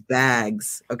in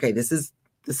bags. Okay, this is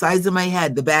the size of my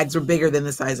head. The bags were bigger than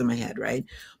the size of my head, right?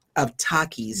 Of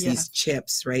Takis, these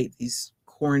chips, right? These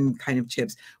corn kind of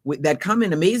chips that come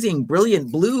in amazing,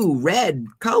 brilliant blue, red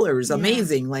colors.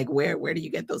 Amazing. Like where do you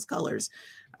get those colors?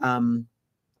 And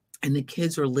the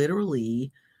kids were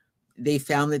literally, they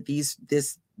found that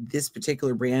this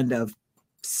particular brand of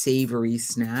savory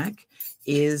snack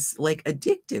is like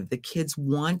addictive. The kids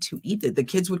want to eat it. The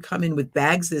kids would come in with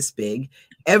bags this big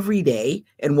every day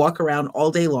and walk around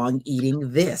all day long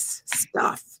eating this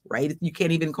stuff, right? You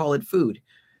can't even call it food.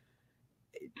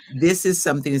 This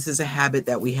is a habit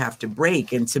that we have to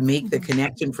break, and to make the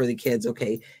connection for the kids.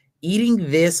 Okay, eating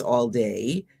this all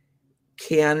day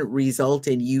can result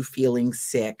in you feeling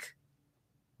sick.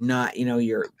 Not, you know,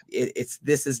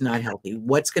 this is not healthy.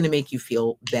 What's going to make you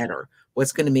feel better?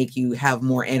 What's going to make you have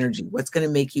more energy? What's going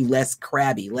to make you less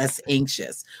crabby, less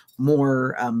anxious,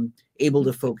 more able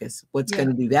to focus? What's going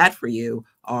to do that for you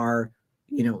are,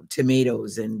 you know,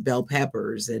 tomatoes and bell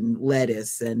peppers and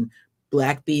lettuce and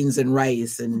black beans and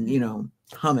rice and, you know,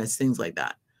 hummus, things like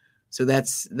that. So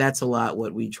that's a lot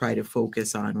what we try to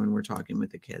focus on when we're talking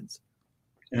with the kids.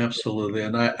 Absolutely,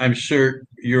 and I'm sure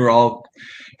you're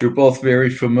both very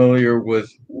familiar with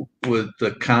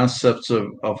the concepts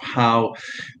of how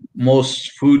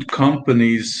most food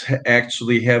companies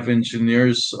actually have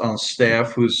engineers on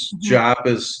staff whose job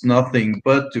is nothing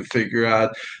but to figure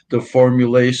out the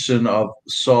formulation of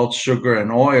salt, sugar,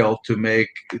 and oil to make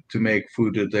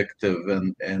food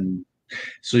addictive, and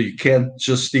so you can't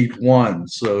just eat one.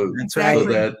 So, that's right. so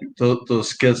that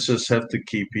those kids just have to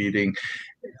keep eating.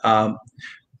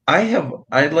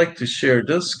 I'd like to share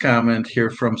this comment here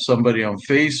from somebody on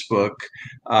Facebook,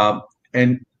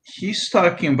 and he's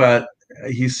talking about.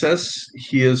 He says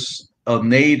he is a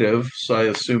native, so I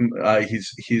assume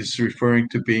he's referring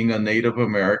to being a Native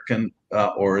American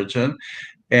origin.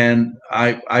 And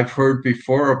I've heard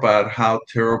before about how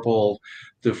terrible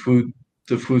the food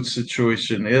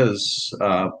situation is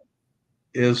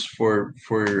for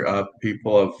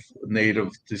people of native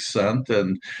descent,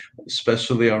 and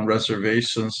especially on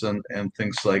reservations and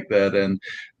things like that. And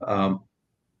um,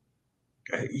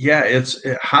 yeah, it's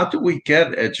how do we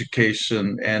get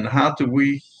education and how do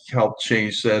we help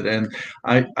change that? And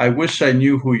I wish I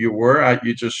knew who you were.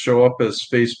 You just show up as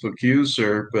Facebook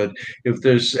user, but if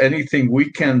there's anything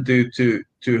we can do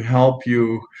to help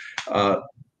you uh,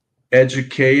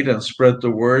 educate and spread the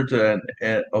word and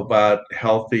about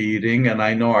healthy eating. And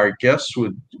I know our guests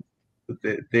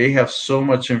they have so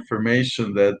much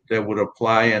information that would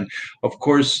apply. And of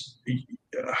course,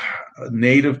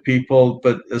 native people,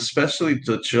 but especially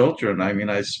the children. I mean,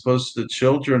 I suppose the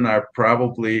children are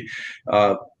probably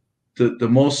uh, the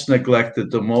most neglected,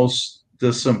 the most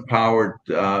disempowered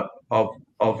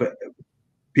of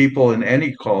people in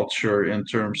any culture in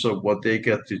terms of what they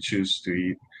get to choose to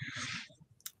eat.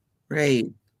 Right.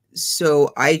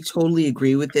 So I totally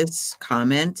agree with this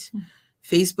comment.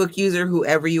 Facebook user,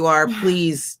 whoever you are,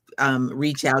 please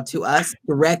reach out to us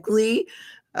directly.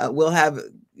 We'll have,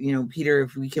 Peter,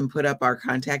 if we can put up our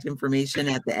contact information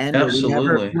at the end.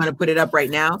 Absolutely. If you want to put it up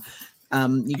right now,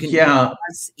 you can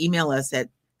email us at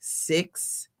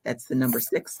 6, that's the number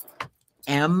 6,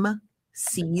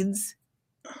 mseeds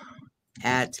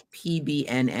at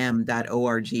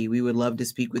pbnm.org. We would love to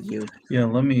speak with you. Yeah,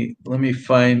 let me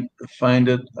find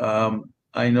it.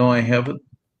 I know I have it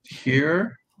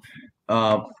here.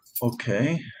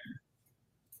 Okay.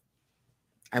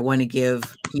 I want to give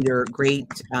Peter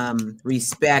great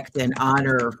respect and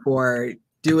honor for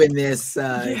doing this.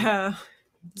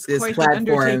 This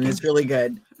platform is really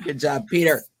good. Good job,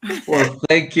 Peter. Well,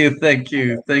 thank you.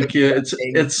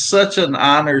 It's such an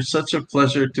honor, such a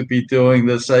pleasure to be doing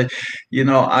this. I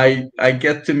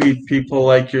get to meet people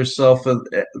like yourself and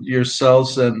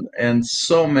yourselves and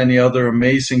so many other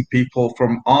amazing people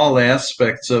from all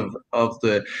aspects of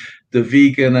the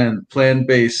vegan and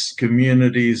plant-based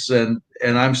communities, and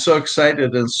I'm so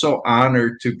excited and so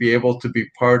honored to be able to be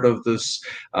part of this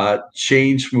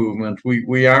change movement.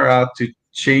 We are out to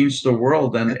change the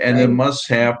world, and it must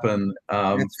happen.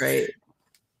 That's right.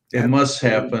 It must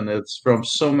happen. It's from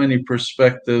so many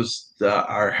perspectives: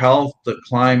 our health, the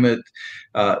climate,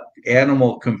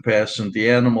 animal compassion, the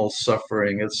animal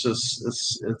suffering. It's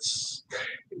just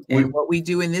what we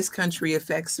do in this country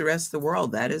affects the rest of the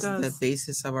world. That is the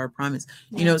basis of our promise.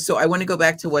 Yeah. So I want to go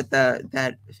back to what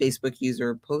that Facebook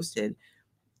user posted.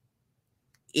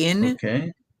 In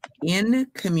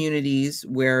communities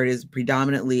where it is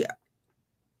predominantly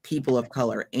people of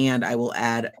color, and I will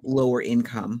add lower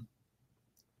income.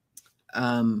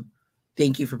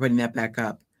 Thank you for putting that back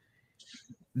up.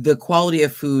 The quality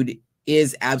of food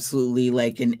is absolutely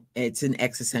it's an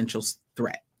existential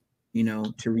threat, to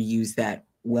reuse that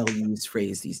well-used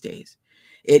phrase these days.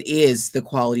 It is the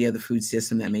quality of the food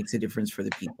system that makes a difference for the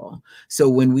people. So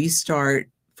when we start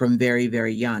from very,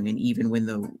 very young, and even when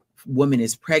the woman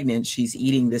is pregnant, she's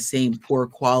eating the same poor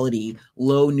quality,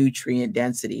 low nutrient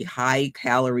density, high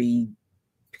calorie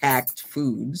packed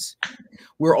foods,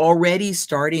 we're already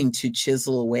starting to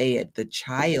chisel away at the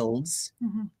child's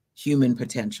human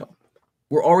potential.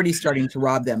 We're already starting to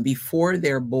rob them before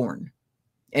they're born.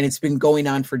 And it's been going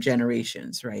on for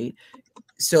generations, right?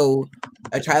 So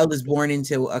a child is born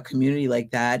into a community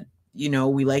like that.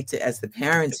 We like to, as the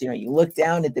parents, you look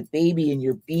down at the baby and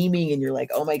you're beaming and you're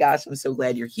like, oh my gosh, I'm so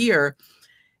glad you're here.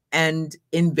 And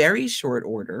in very short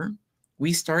order,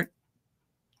 we start,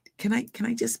 can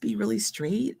I just be really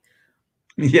straight?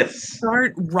 Yes.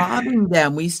 Start robbing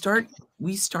them. We start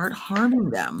harming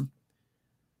them.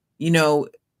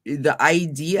 The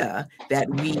idea that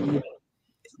we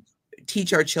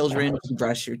teach our children to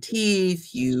brush your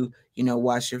teeth, you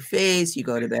wash your face, you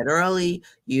go to bed early,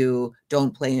 you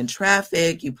don't play in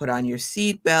traffic, you put on your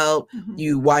seatbelt,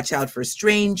 you watch out for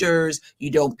strangers,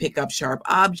 you don't pick up sharp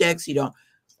objects,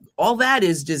 all that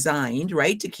is designed,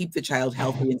 right, to keep the child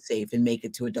healthy and safe and make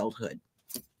it to adulthood.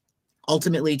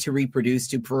 Ultimately to reproduce,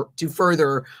 to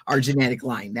further our genetic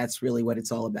line. That's really what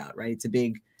it's all about, right? It's a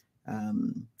big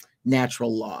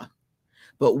natural law.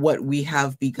 But what we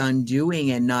have begun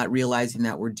doing and not realizing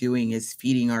that we're doing is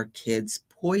feeding our kids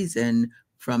poison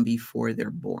from before they're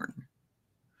born.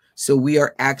 So we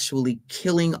are actually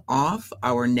killing off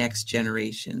our next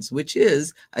generations, which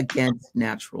is against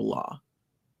natural law.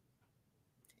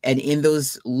 And in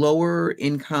those lower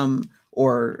income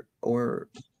or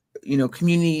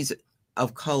communities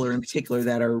of color in particular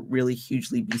that are really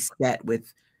hugely beset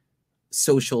with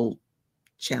social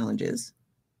challenges,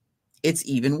 it's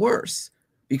even worse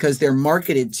because they're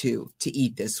marketed to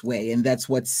eat this way, and that's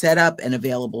what's set up and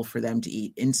available for them to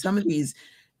eat. In some of these,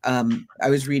 I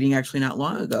was reading actually not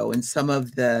long ago, in some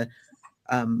of the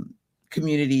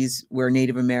communities where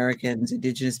Native Americans,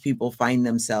 Indigenous people find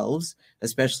themselves,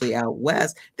 especially out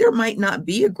west, there might not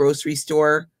be a grocery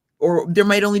store, or there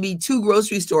might only be 2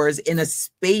 grocery stores in a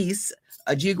space,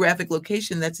 a geographic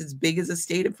location that's as big as the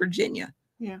state of Virginia.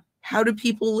 Yeah. How do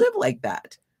people live like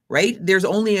that? Right? There's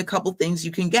only a couple things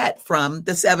you can get from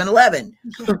the 7-Eleven.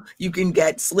 You can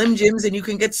get Slim Jims, and you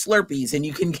can get Slurpees, and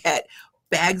you can get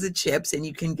bags of chips, and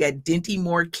you can get Dinty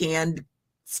Moore canned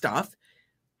stuff,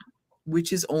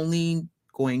 which is only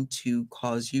going to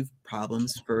cause you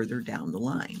problems further down the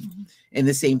line. Mm-hmm. And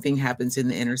the same thing happens in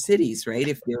the inner cities, right?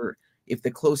 If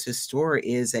the closest store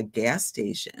is a gas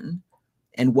station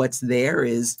and what's there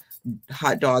is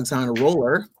hot dogs on a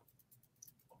roller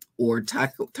or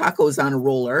tacos on a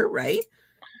roller, right?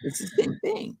 It's the same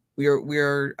thing.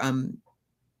 We're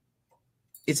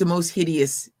it's a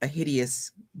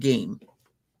hideous game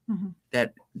mm-hmm.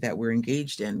 that we're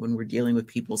engaged in when we're dealing with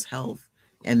people's health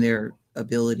and their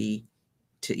ability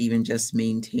to even just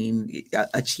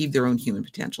achieve their own human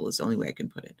potential is the only way I can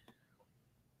put it.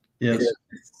 Yes.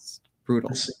 It's brutal.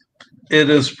 It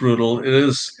is brutal. It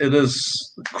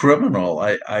is criminal.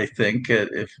 I think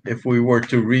if we were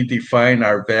to redefine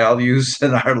our values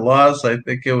and our laws, I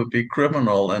think it would be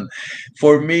criminal. And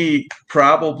for me,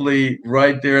 probably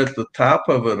right there at the top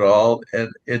of it all,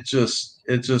 and it just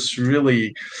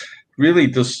really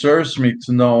disturbs me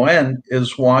to no end,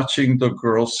 is watching the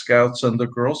Girl Scouts and the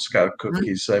Girl Scout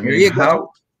cookies. I mean,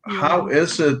 how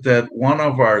is it that one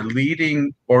of our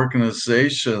leading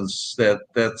organizations that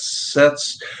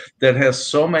has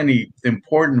so many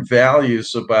important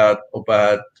values about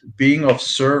being of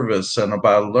service and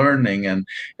about learning and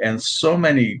so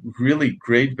many really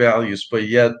great values, but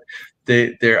yet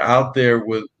they're out there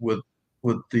with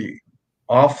the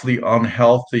awfully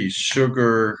unhealthy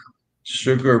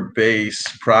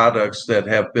sugar-based products that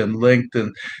have been linked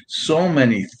in so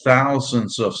many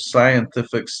thousands of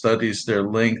scientific studies. They're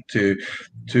linked to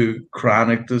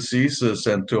chronic diseases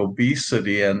and to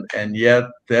obesity, and yet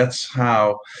that's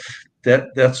what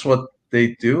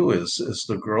they do is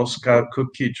the Girl Scout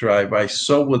cookie drive. I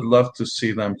so would love to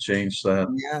see them change that.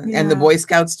 Yeah. And the Boy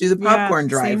Scouts do the popcorn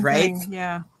drive, right? Thing.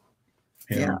 Yeah.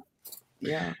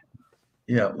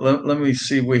 Let me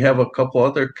see. We have a couple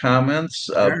other comments.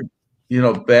 Sure.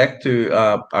 Back to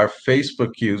our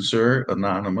Facebook user,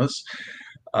 Anonymous.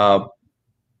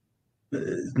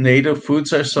 Native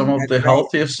foods are some of the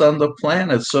healthiest on the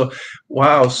planet. So,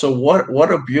 wow. So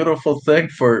what a beautiful thing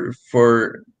for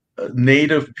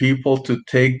Native people to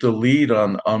take the lead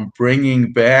on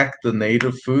bringing back the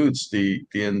native foods, the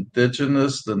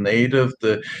indigenous, the native,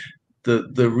 the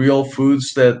real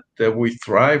foods that we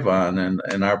thrive on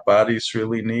and our bodies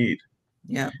really need.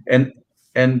 Yeah.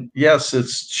 And yes,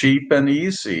 it's cheap and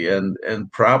easy, and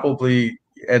probably,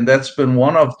 and that's been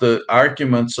one of the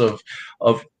arguments of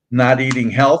not eating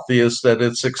healthy, is that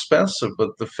it's expensive.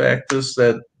 But the fact is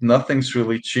that nothing's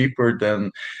really cheaper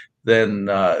than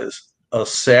a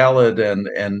salad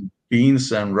and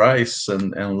beans and rice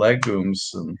and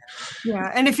legumes.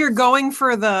 And if you're going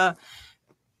for the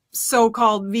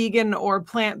so-called vegan or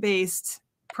plant-based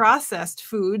processed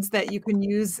foods that you can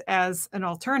use as an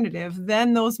alternative,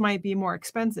 then those might be more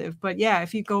expensive. But yeah,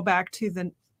 if you go back to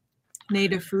the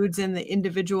native foods and the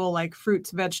individual, like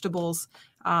fruits, vegetables,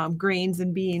 grains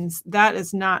and beans, that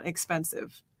is not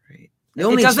expensive. Right.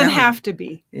 It doesn't have to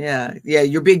be. Yeah.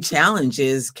 Your big challenge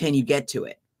is, can you get to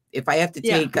it? If I have to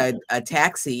take a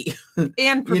taxi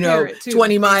and prepare it too,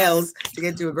 20 miles to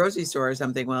get to a grocery store or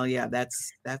something, well,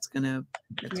 that's gonna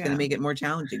make it more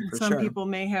challenging for sure. Some people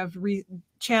may have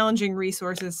challenging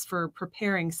resources for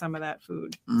preparing some of that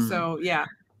food. Mm. So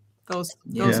those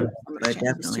are some of the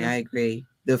definitely too. I agree.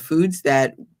 The foods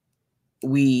that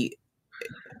and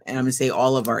I'm gonna say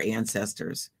all of our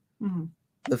ancestors. Mm-hmm.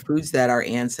 The foods that our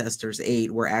ancestors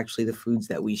ate were actually the foods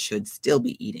that we should still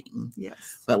be eating.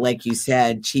 Yes. But like you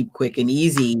said, cheap, quick, and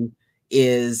easy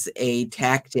is a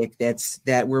tactic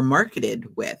that we're marketed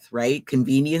with, right?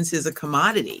 Convenience is a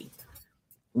commodity.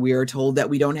 We are told that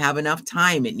we don't have enough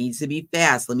time. It needs to be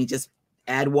fast. Let me just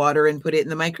add water and put it in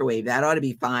the microwave. That ought to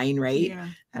be fine, right? Yeah.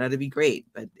 That ought to be great.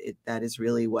 But that is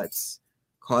really what's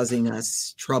causing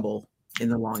us trouble in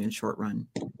the long and short run.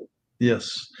 Yes.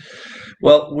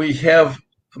 Well, we have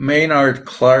Maynard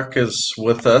Clark is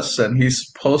with us, and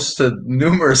he's posted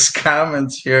numerous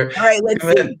comments here. All right, let's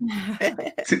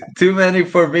see. Too many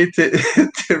for me to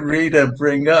to read and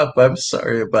bring up. I'm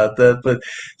sorry about that, but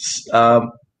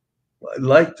I'd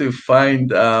like to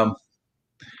find.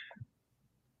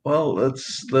 Well,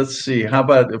 let's see. How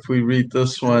about if we read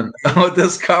this one? Oh,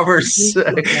 this covers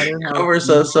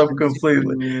us up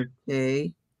completely.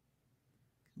 Okay.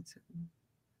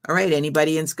 All right.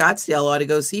 Anybody in Scottsdale ought to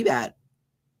go see that.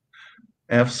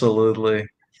 Absolutely.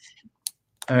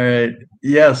 All right.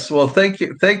 Yes. Well, thank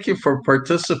you for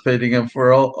participating and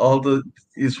for all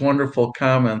these wonderful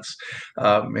comments,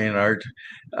 Maynard.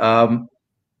 And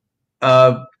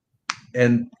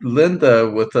Linda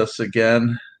with us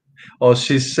again. Oh,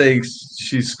 she's saying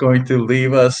she's going to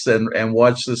leave us and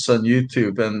watch this on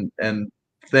YouTube. And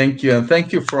thank you. And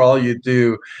thank you for all you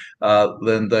do,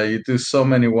 Linda. You do so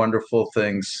many wonderful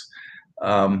things.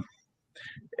 Bye,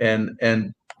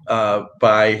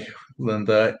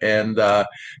 Linda. And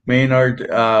Maynard,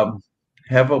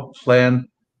 have a plan.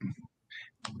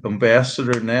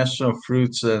 Ambassador National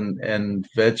Fruits and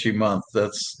Veggie Month.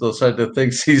 Those are the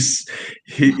things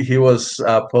he was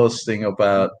posting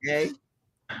about. Okay.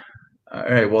 All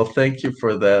right. Well, thank you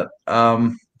for that.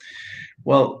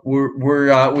 Well,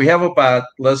 we have about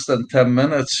less than 10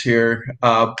 minutes here.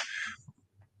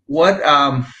 What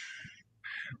are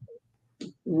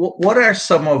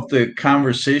some of the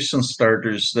conversation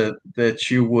starters that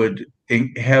you would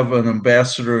have an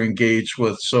ambassador engage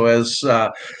with? So as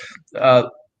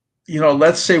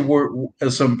let's say we're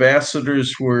as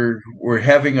ambassadors, we're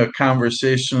having a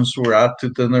conversations. We're out to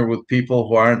dinner with people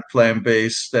who aren't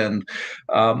plant-based, and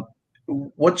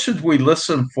what should we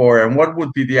listen for, and what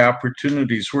would be the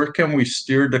opportunities? Where can we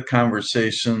steer the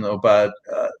conversation about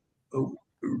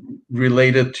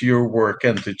related to your work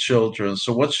and to children?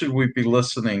 So what should we be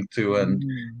listening to and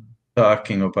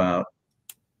talking about?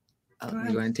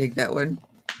 You want to take that one?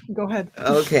 Go ahead.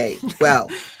 Okay. Well,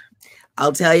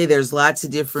 I'll tell you, there's lots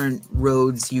of different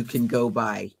roads you can go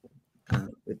by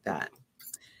with that.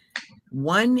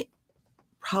 One,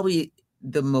 probably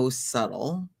the most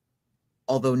subtle,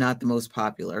 although not the most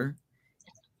popular.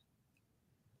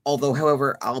 Although,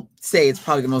 however, I'll say it's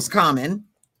probably the most common,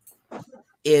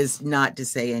 is not to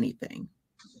say anything.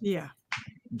 Yeah.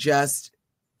 Just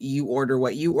you order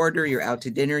what you order, you're out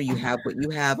to dinner, you have what you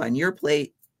have on your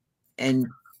plate, and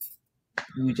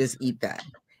you just eat that.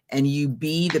 And you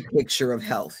be the picture of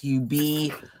health. You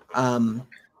be the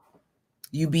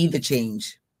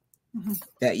change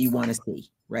that you want to see,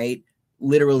 right?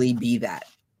 Literally be that.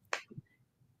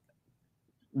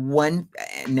 And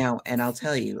I'll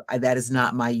tell you, that is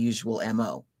not my usual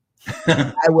MO.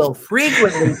 I will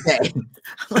frequently say,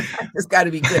 it's got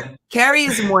to be good. Carrie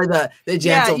is more the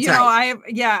gentle type.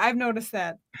 I've noticed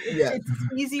that. It's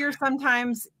easier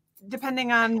sometimes,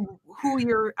 depending on who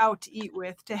you're out to eat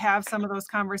with, to have some of those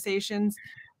conversations.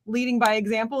 Leading by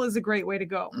example is a great way to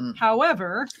go.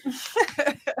 However,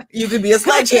 you could be a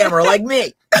sledgehammer like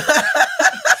me.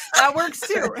 That works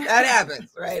too. That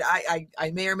happens, right? I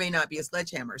may or may not be a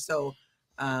sledgehammer. So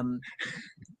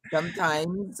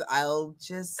sometimes I'll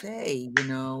just say,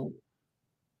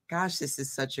 gosh, this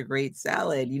is such a great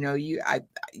salad.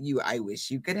 I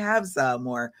wish you could have some,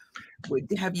 or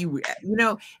have you,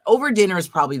 over dinner is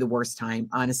probably the worst time,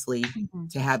 honestly,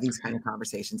 to have these kind of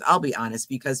conversations. I'll be honest,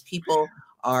 because people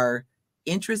are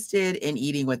interested in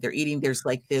eating what they're eating. There's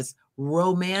like this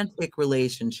romantic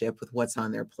relationship with what's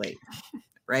on their plate,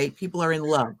 right? People are in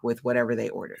love with whatever they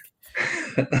ordered.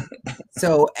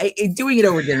 So doing it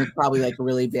over dinner is probably like a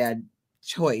really bad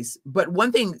choice. But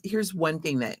here's one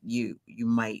thing that you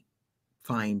might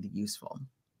find useful.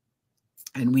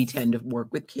 And we tend to work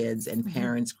with kids and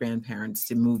parents, grandparents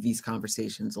to move these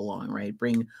conversations along, right?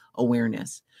 Bring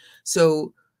awareness.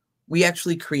 So we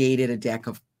actually created a deck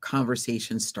of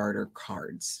conversation starter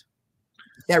cards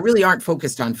that really aren't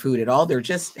focused on food at all. They're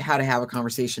just how to have a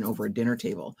conversation over a dinner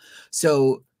table.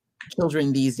 So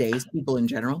children these days, people in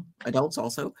general, adults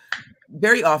also,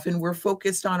 very often we're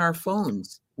focused on our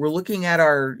phones. We're looking at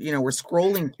we're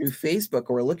scrolling through Facebook,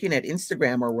 or we're looking at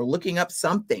Instagram, or we're looking up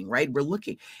something, right? We're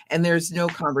looking, and there's no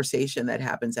conversation that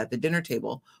happens at the dinner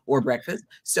table or breakfast.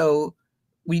 So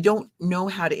we don't know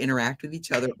how to interact with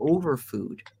each other over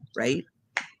food, right?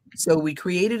 So we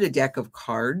created a deck of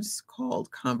cards called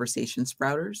Conversation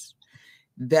Sprouters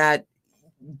that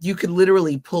you could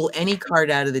literally pull any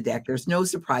card out of the deck. There's no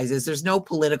surprises. There's no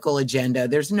political agenda.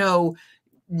 There's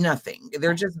nothing.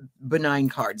 They're just benign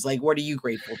cards. Like, what are you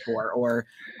grateful for? Or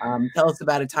tell us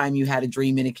about a time you had a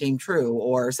dream and it came true,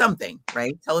 or something,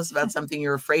 right? Tell us about something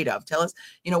you're afraid of. Tell us,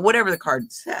 whatever the card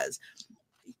says.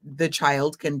 The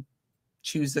child can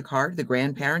choose the card, the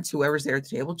grandparents, whoever's there at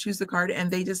the table, choose the card,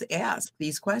 and they just ask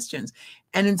these questions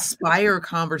and inspire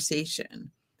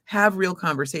conversation, have real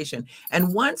conversation.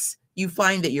 And once you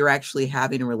find that you're actually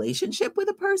having a relationship with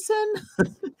a person,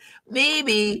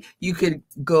 maybe you could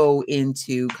go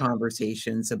into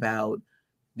conversations about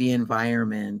the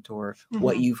environment, or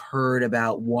what you've heard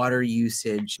about water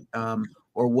usage,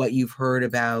 or what you've heard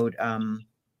about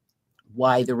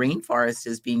why the rainforest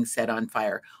is being set on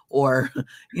fire, or,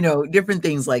 different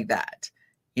things like that,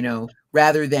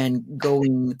 rather than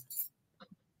going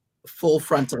full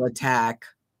frontal attack,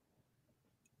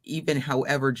 even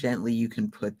however gently you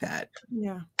can put that.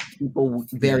 Yeah. People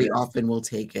very often will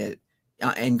take it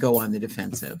and go on the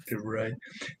defensive. Right.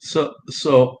 So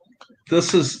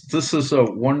this is a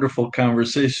wonderful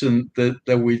conversation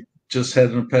that we just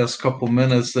had in the past couple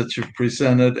minutes that you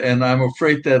presented, and I'm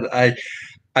afraid that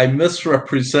I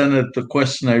misrepresented the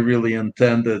question I really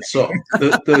intended. So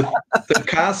the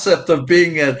concept of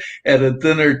being at a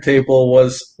dinner table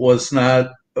was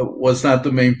not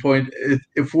the main point.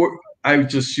 I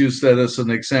just use that as an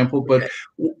example, but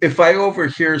if I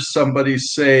overhear somebody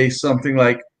say something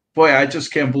like, "Boy, I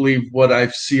just can't believe what I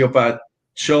see about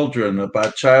children,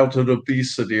 about childhood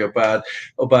obesity, about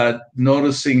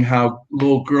noticing how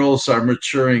little girls are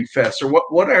maturing faster."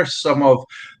 What are some of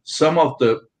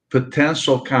the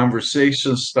potential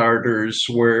conversation starters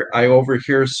where I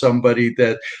overhear somebody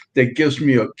that gives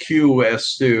me a cue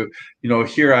as to,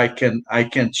 here I can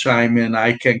chime in,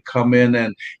 I can come in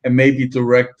and maybe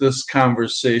direct this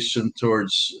conversation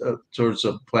towards a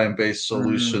plant-based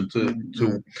solution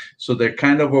to so they're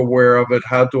kind of aware of it.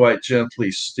 How do I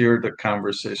gently steer the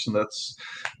conversation? That's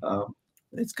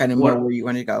it's kind of more where you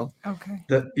want to go. Okay.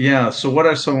 So what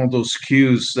are some of those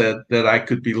cues that I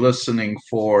could be listening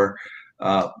for?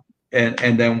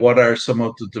 And then what are some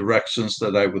of the directions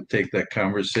that I would take that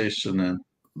conversation in?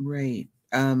 Right.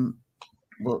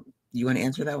 Well, you want to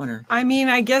answer that one, or? I mean,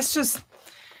 I guess just,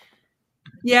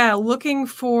 looking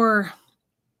for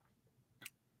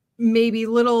maybe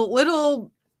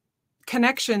little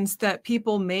connections that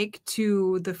people make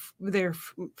to their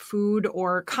food,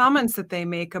 or comments that they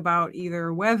make about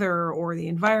either weather or the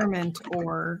environment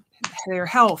or their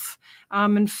health,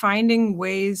 and finding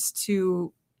ways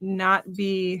to not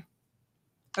be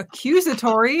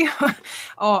accusatory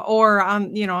or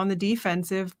on the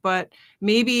defensive, but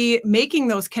maybe making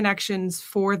those connections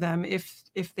for them if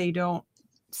they don't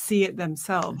see it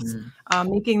themselves.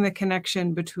 Making the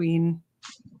connection between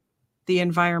the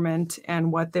environment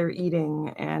and what they're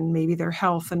eating, and maybe their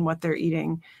health and what they're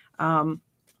eating.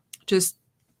 Just,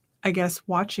 I guess,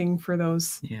 watching for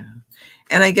those. Yeah.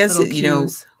 And I guess,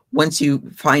 once you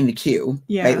find the cue,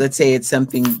 right? Let's say it's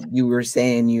something you were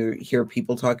saying, you hear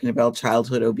people talking about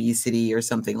childhood obesity or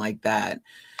something like that,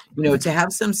 to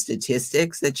have some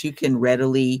statistics that you can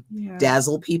readily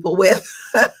dazzle people with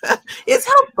is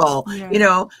helpful,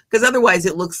 because otherwise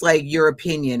it looks like your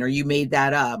opinion, or you made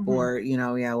that up, or,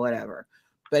 whatever.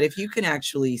 But if you can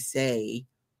actually say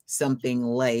something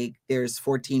like, there's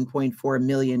 14.4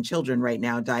 million children right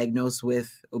now diagnosed with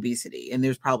obesity, and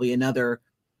there's probably another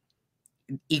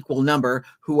equal number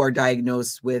who are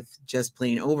diagnosed with just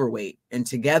plain overweight, and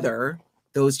together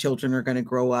those children are going to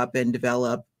grow up and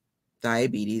develop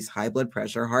diabetes, high blood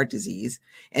pressure, heart disease,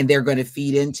 and they're going to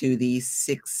feed into these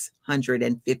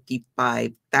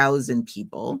 655,000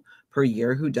 people per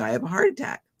year who die of a heart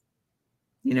attack.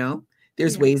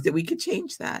 There's ways that we could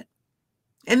change that,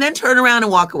 and then turn around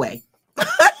and walk away. That's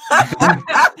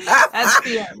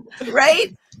the end.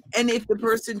 Right? And if the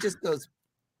person just goes,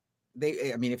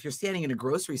 if you're standing in a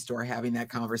grocery store having that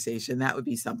conversation, that would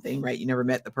be something, right? You never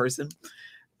met the person.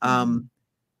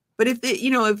 But if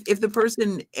the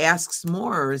person asks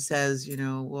more, or says,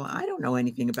 well, I don't know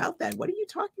anything about that. What are you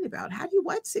talking about? Have you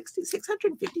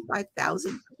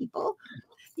 655,000 people?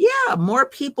 Yeah, more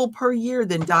people per year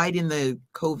than died in the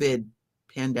COVID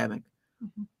pandemic,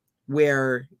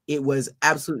 where it was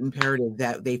absolute imperative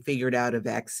that they figured out a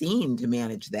vaccine to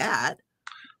manage that.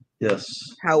 Yes.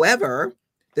 However,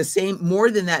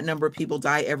 more than that number of people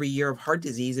die every year of heart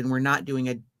disease, and we're not doing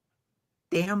a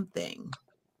damn thing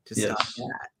to stop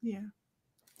that. Yeah.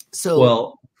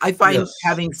 So I find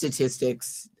having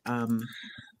statistics to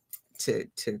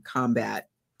combat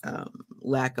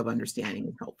lack of understanding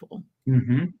is helpful.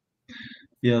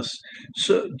 Yes.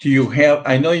 So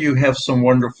I know you have some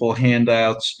wonderful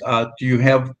handouts. Do you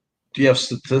have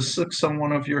statistics on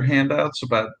one of your handouts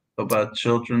about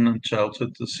children and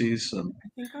childhood disease? And I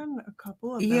think on a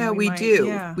couple of them. Yeah, we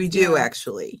do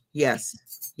actually.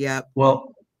 Yes. Yeah.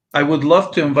 Well, I would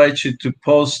love to invite you to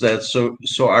post that so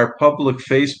our public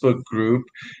Facebook group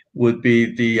would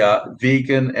be the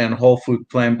Vegan and Whole Food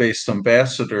Plant-Based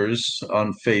Ambassadors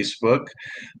on Facebook.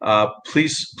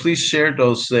 Please share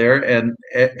those there, and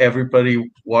everybody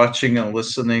watching and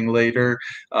listening later,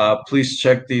 please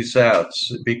check these out,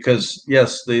 because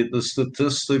yes, the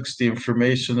statistics, the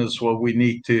information is what we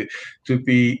need to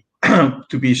be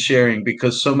to be sharing,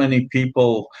 because so many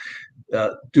people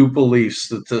do believe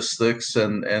statistics,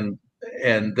 and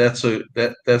that's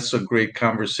a great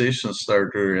conversation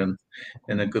starter, and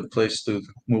a good place to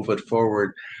move it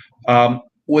forward.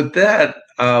 With that,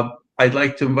 I'd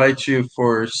like to invite you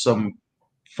for some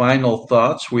final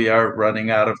thoughts. We are running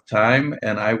out of time,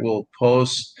 and I will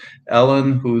post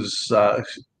Ellen, who's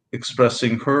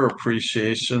expressing her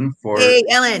appreciation for. Hey,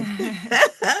 Ellen.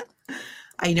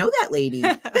 I know that lady.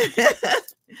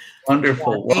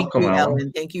 Wonderful. Yeah, welcome, you,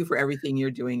 Ellen. Thank you for everything you're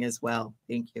doing as well.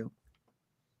 Thank you.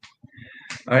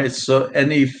 All right. So,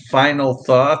 any final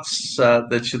thoughts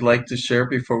that you'd like to share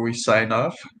before we sign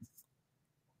off?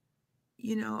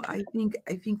 You know, I think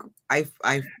I've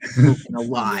spoken a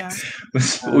lot.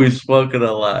 Yeah. We've spoken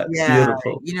a lot. Yeah.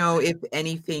 Beautiful. You know, if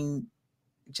anything,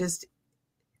 just,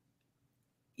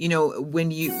 you know,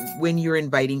 when you're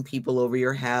inviting people over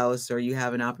your house, or you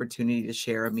have an opportunity to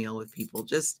share a meal with people,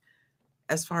 just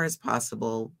as far as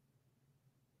possible,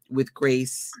 with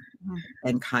grace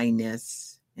and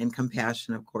kindness and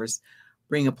compassion, of course,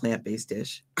 bring a plant-based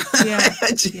dish. Yeah.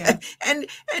 Yeah. And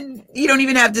you don't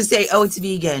even have to say, oh, it's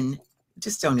vegan.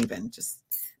 Just don't even. Just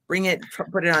bring it,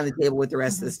 put it on the table with the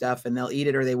rest of the stuff, and they'll eat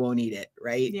it or they won't eat it,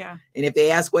 right? Yeah. And if they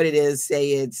ask what it is,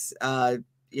 say it's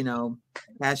you know,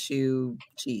 cashew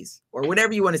cheese or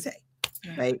whatever you want to say.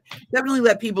 Yeah. Right? Definitely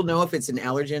let people know if it's an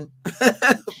allergen.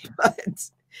 But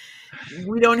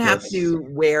we don't have to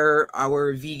wear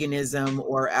our veganism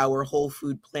or our whole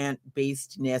food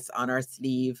plant-basedness on our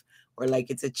sleeve, or like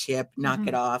it's a chip. Knock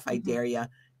it off. I dare you.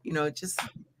 You know, just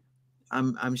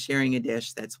I'm sharing a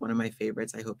dish that's one of my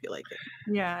favorites. I hope you like it.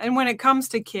 Yeah. And when it comes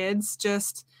to kids,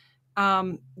 just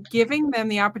giving them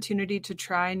the opportunity to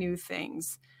try new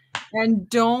things, and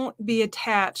don't be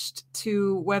attached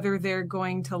to whether they're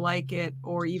going to like it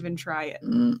or even try it.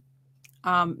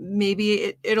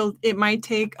 Maybe it might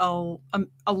take a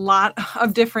lot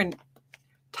of different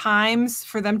times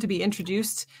for them to be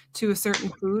introduced to a certain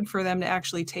food for them to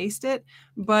actually taste it,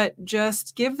 but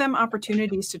just give them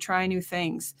opportunities to try new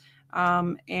things.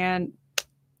 And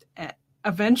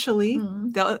eventually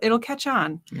it'll catch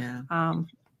on. Yeah.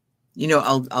 You know,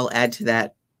 I'll add to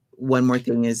that. One more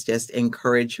thing is just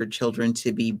encourage your children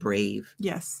to be brave.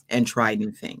 Yes. And try new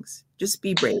things. Just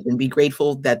be brave and be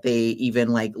grateful that they even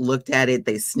like looked at it.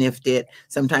 They sniffed it.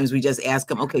 Sometimes we just ask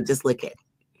them, okay, just lick it.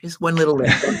 Just one little lick.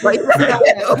 Smell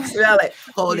it.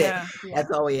 Hold it. Yeah.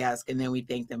 That's all we ask. And then we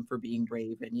thank them for being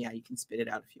brave. And yeah, you can spit it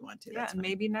out if you want to. Yeah. And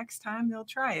maybe next time they'll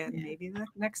try it. Yeah. Maybe the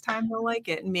next time they'll like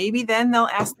it. And maybe then they'll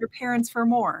ask their parents for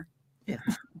more. Yeah.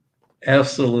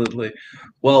 Absolutely.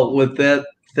 Well, with that,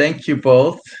 thank you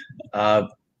both.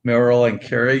 Meryl and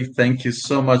Carrie, thank you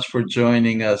so much for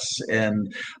joining us.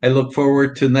 And I look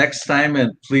forward to next time.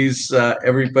 And please,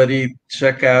 everybody,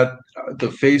 check out the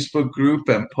Facebook group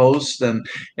and post and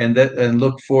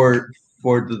look for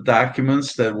the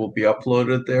documents that will be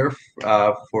uploaded there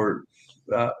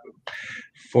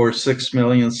for 6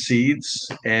 million seeds,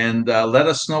 and let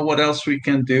us know what else we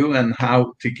can do and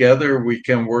how together we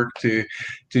can work to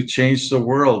change the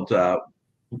world.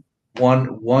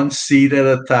 One seed at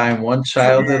a time, one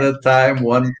child at a time,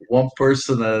 one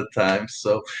person at a time.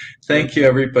 So thank you,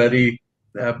 everybody.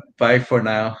 Bye for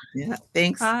now. Yeah,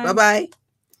 thanks. Bye. Bye-bye.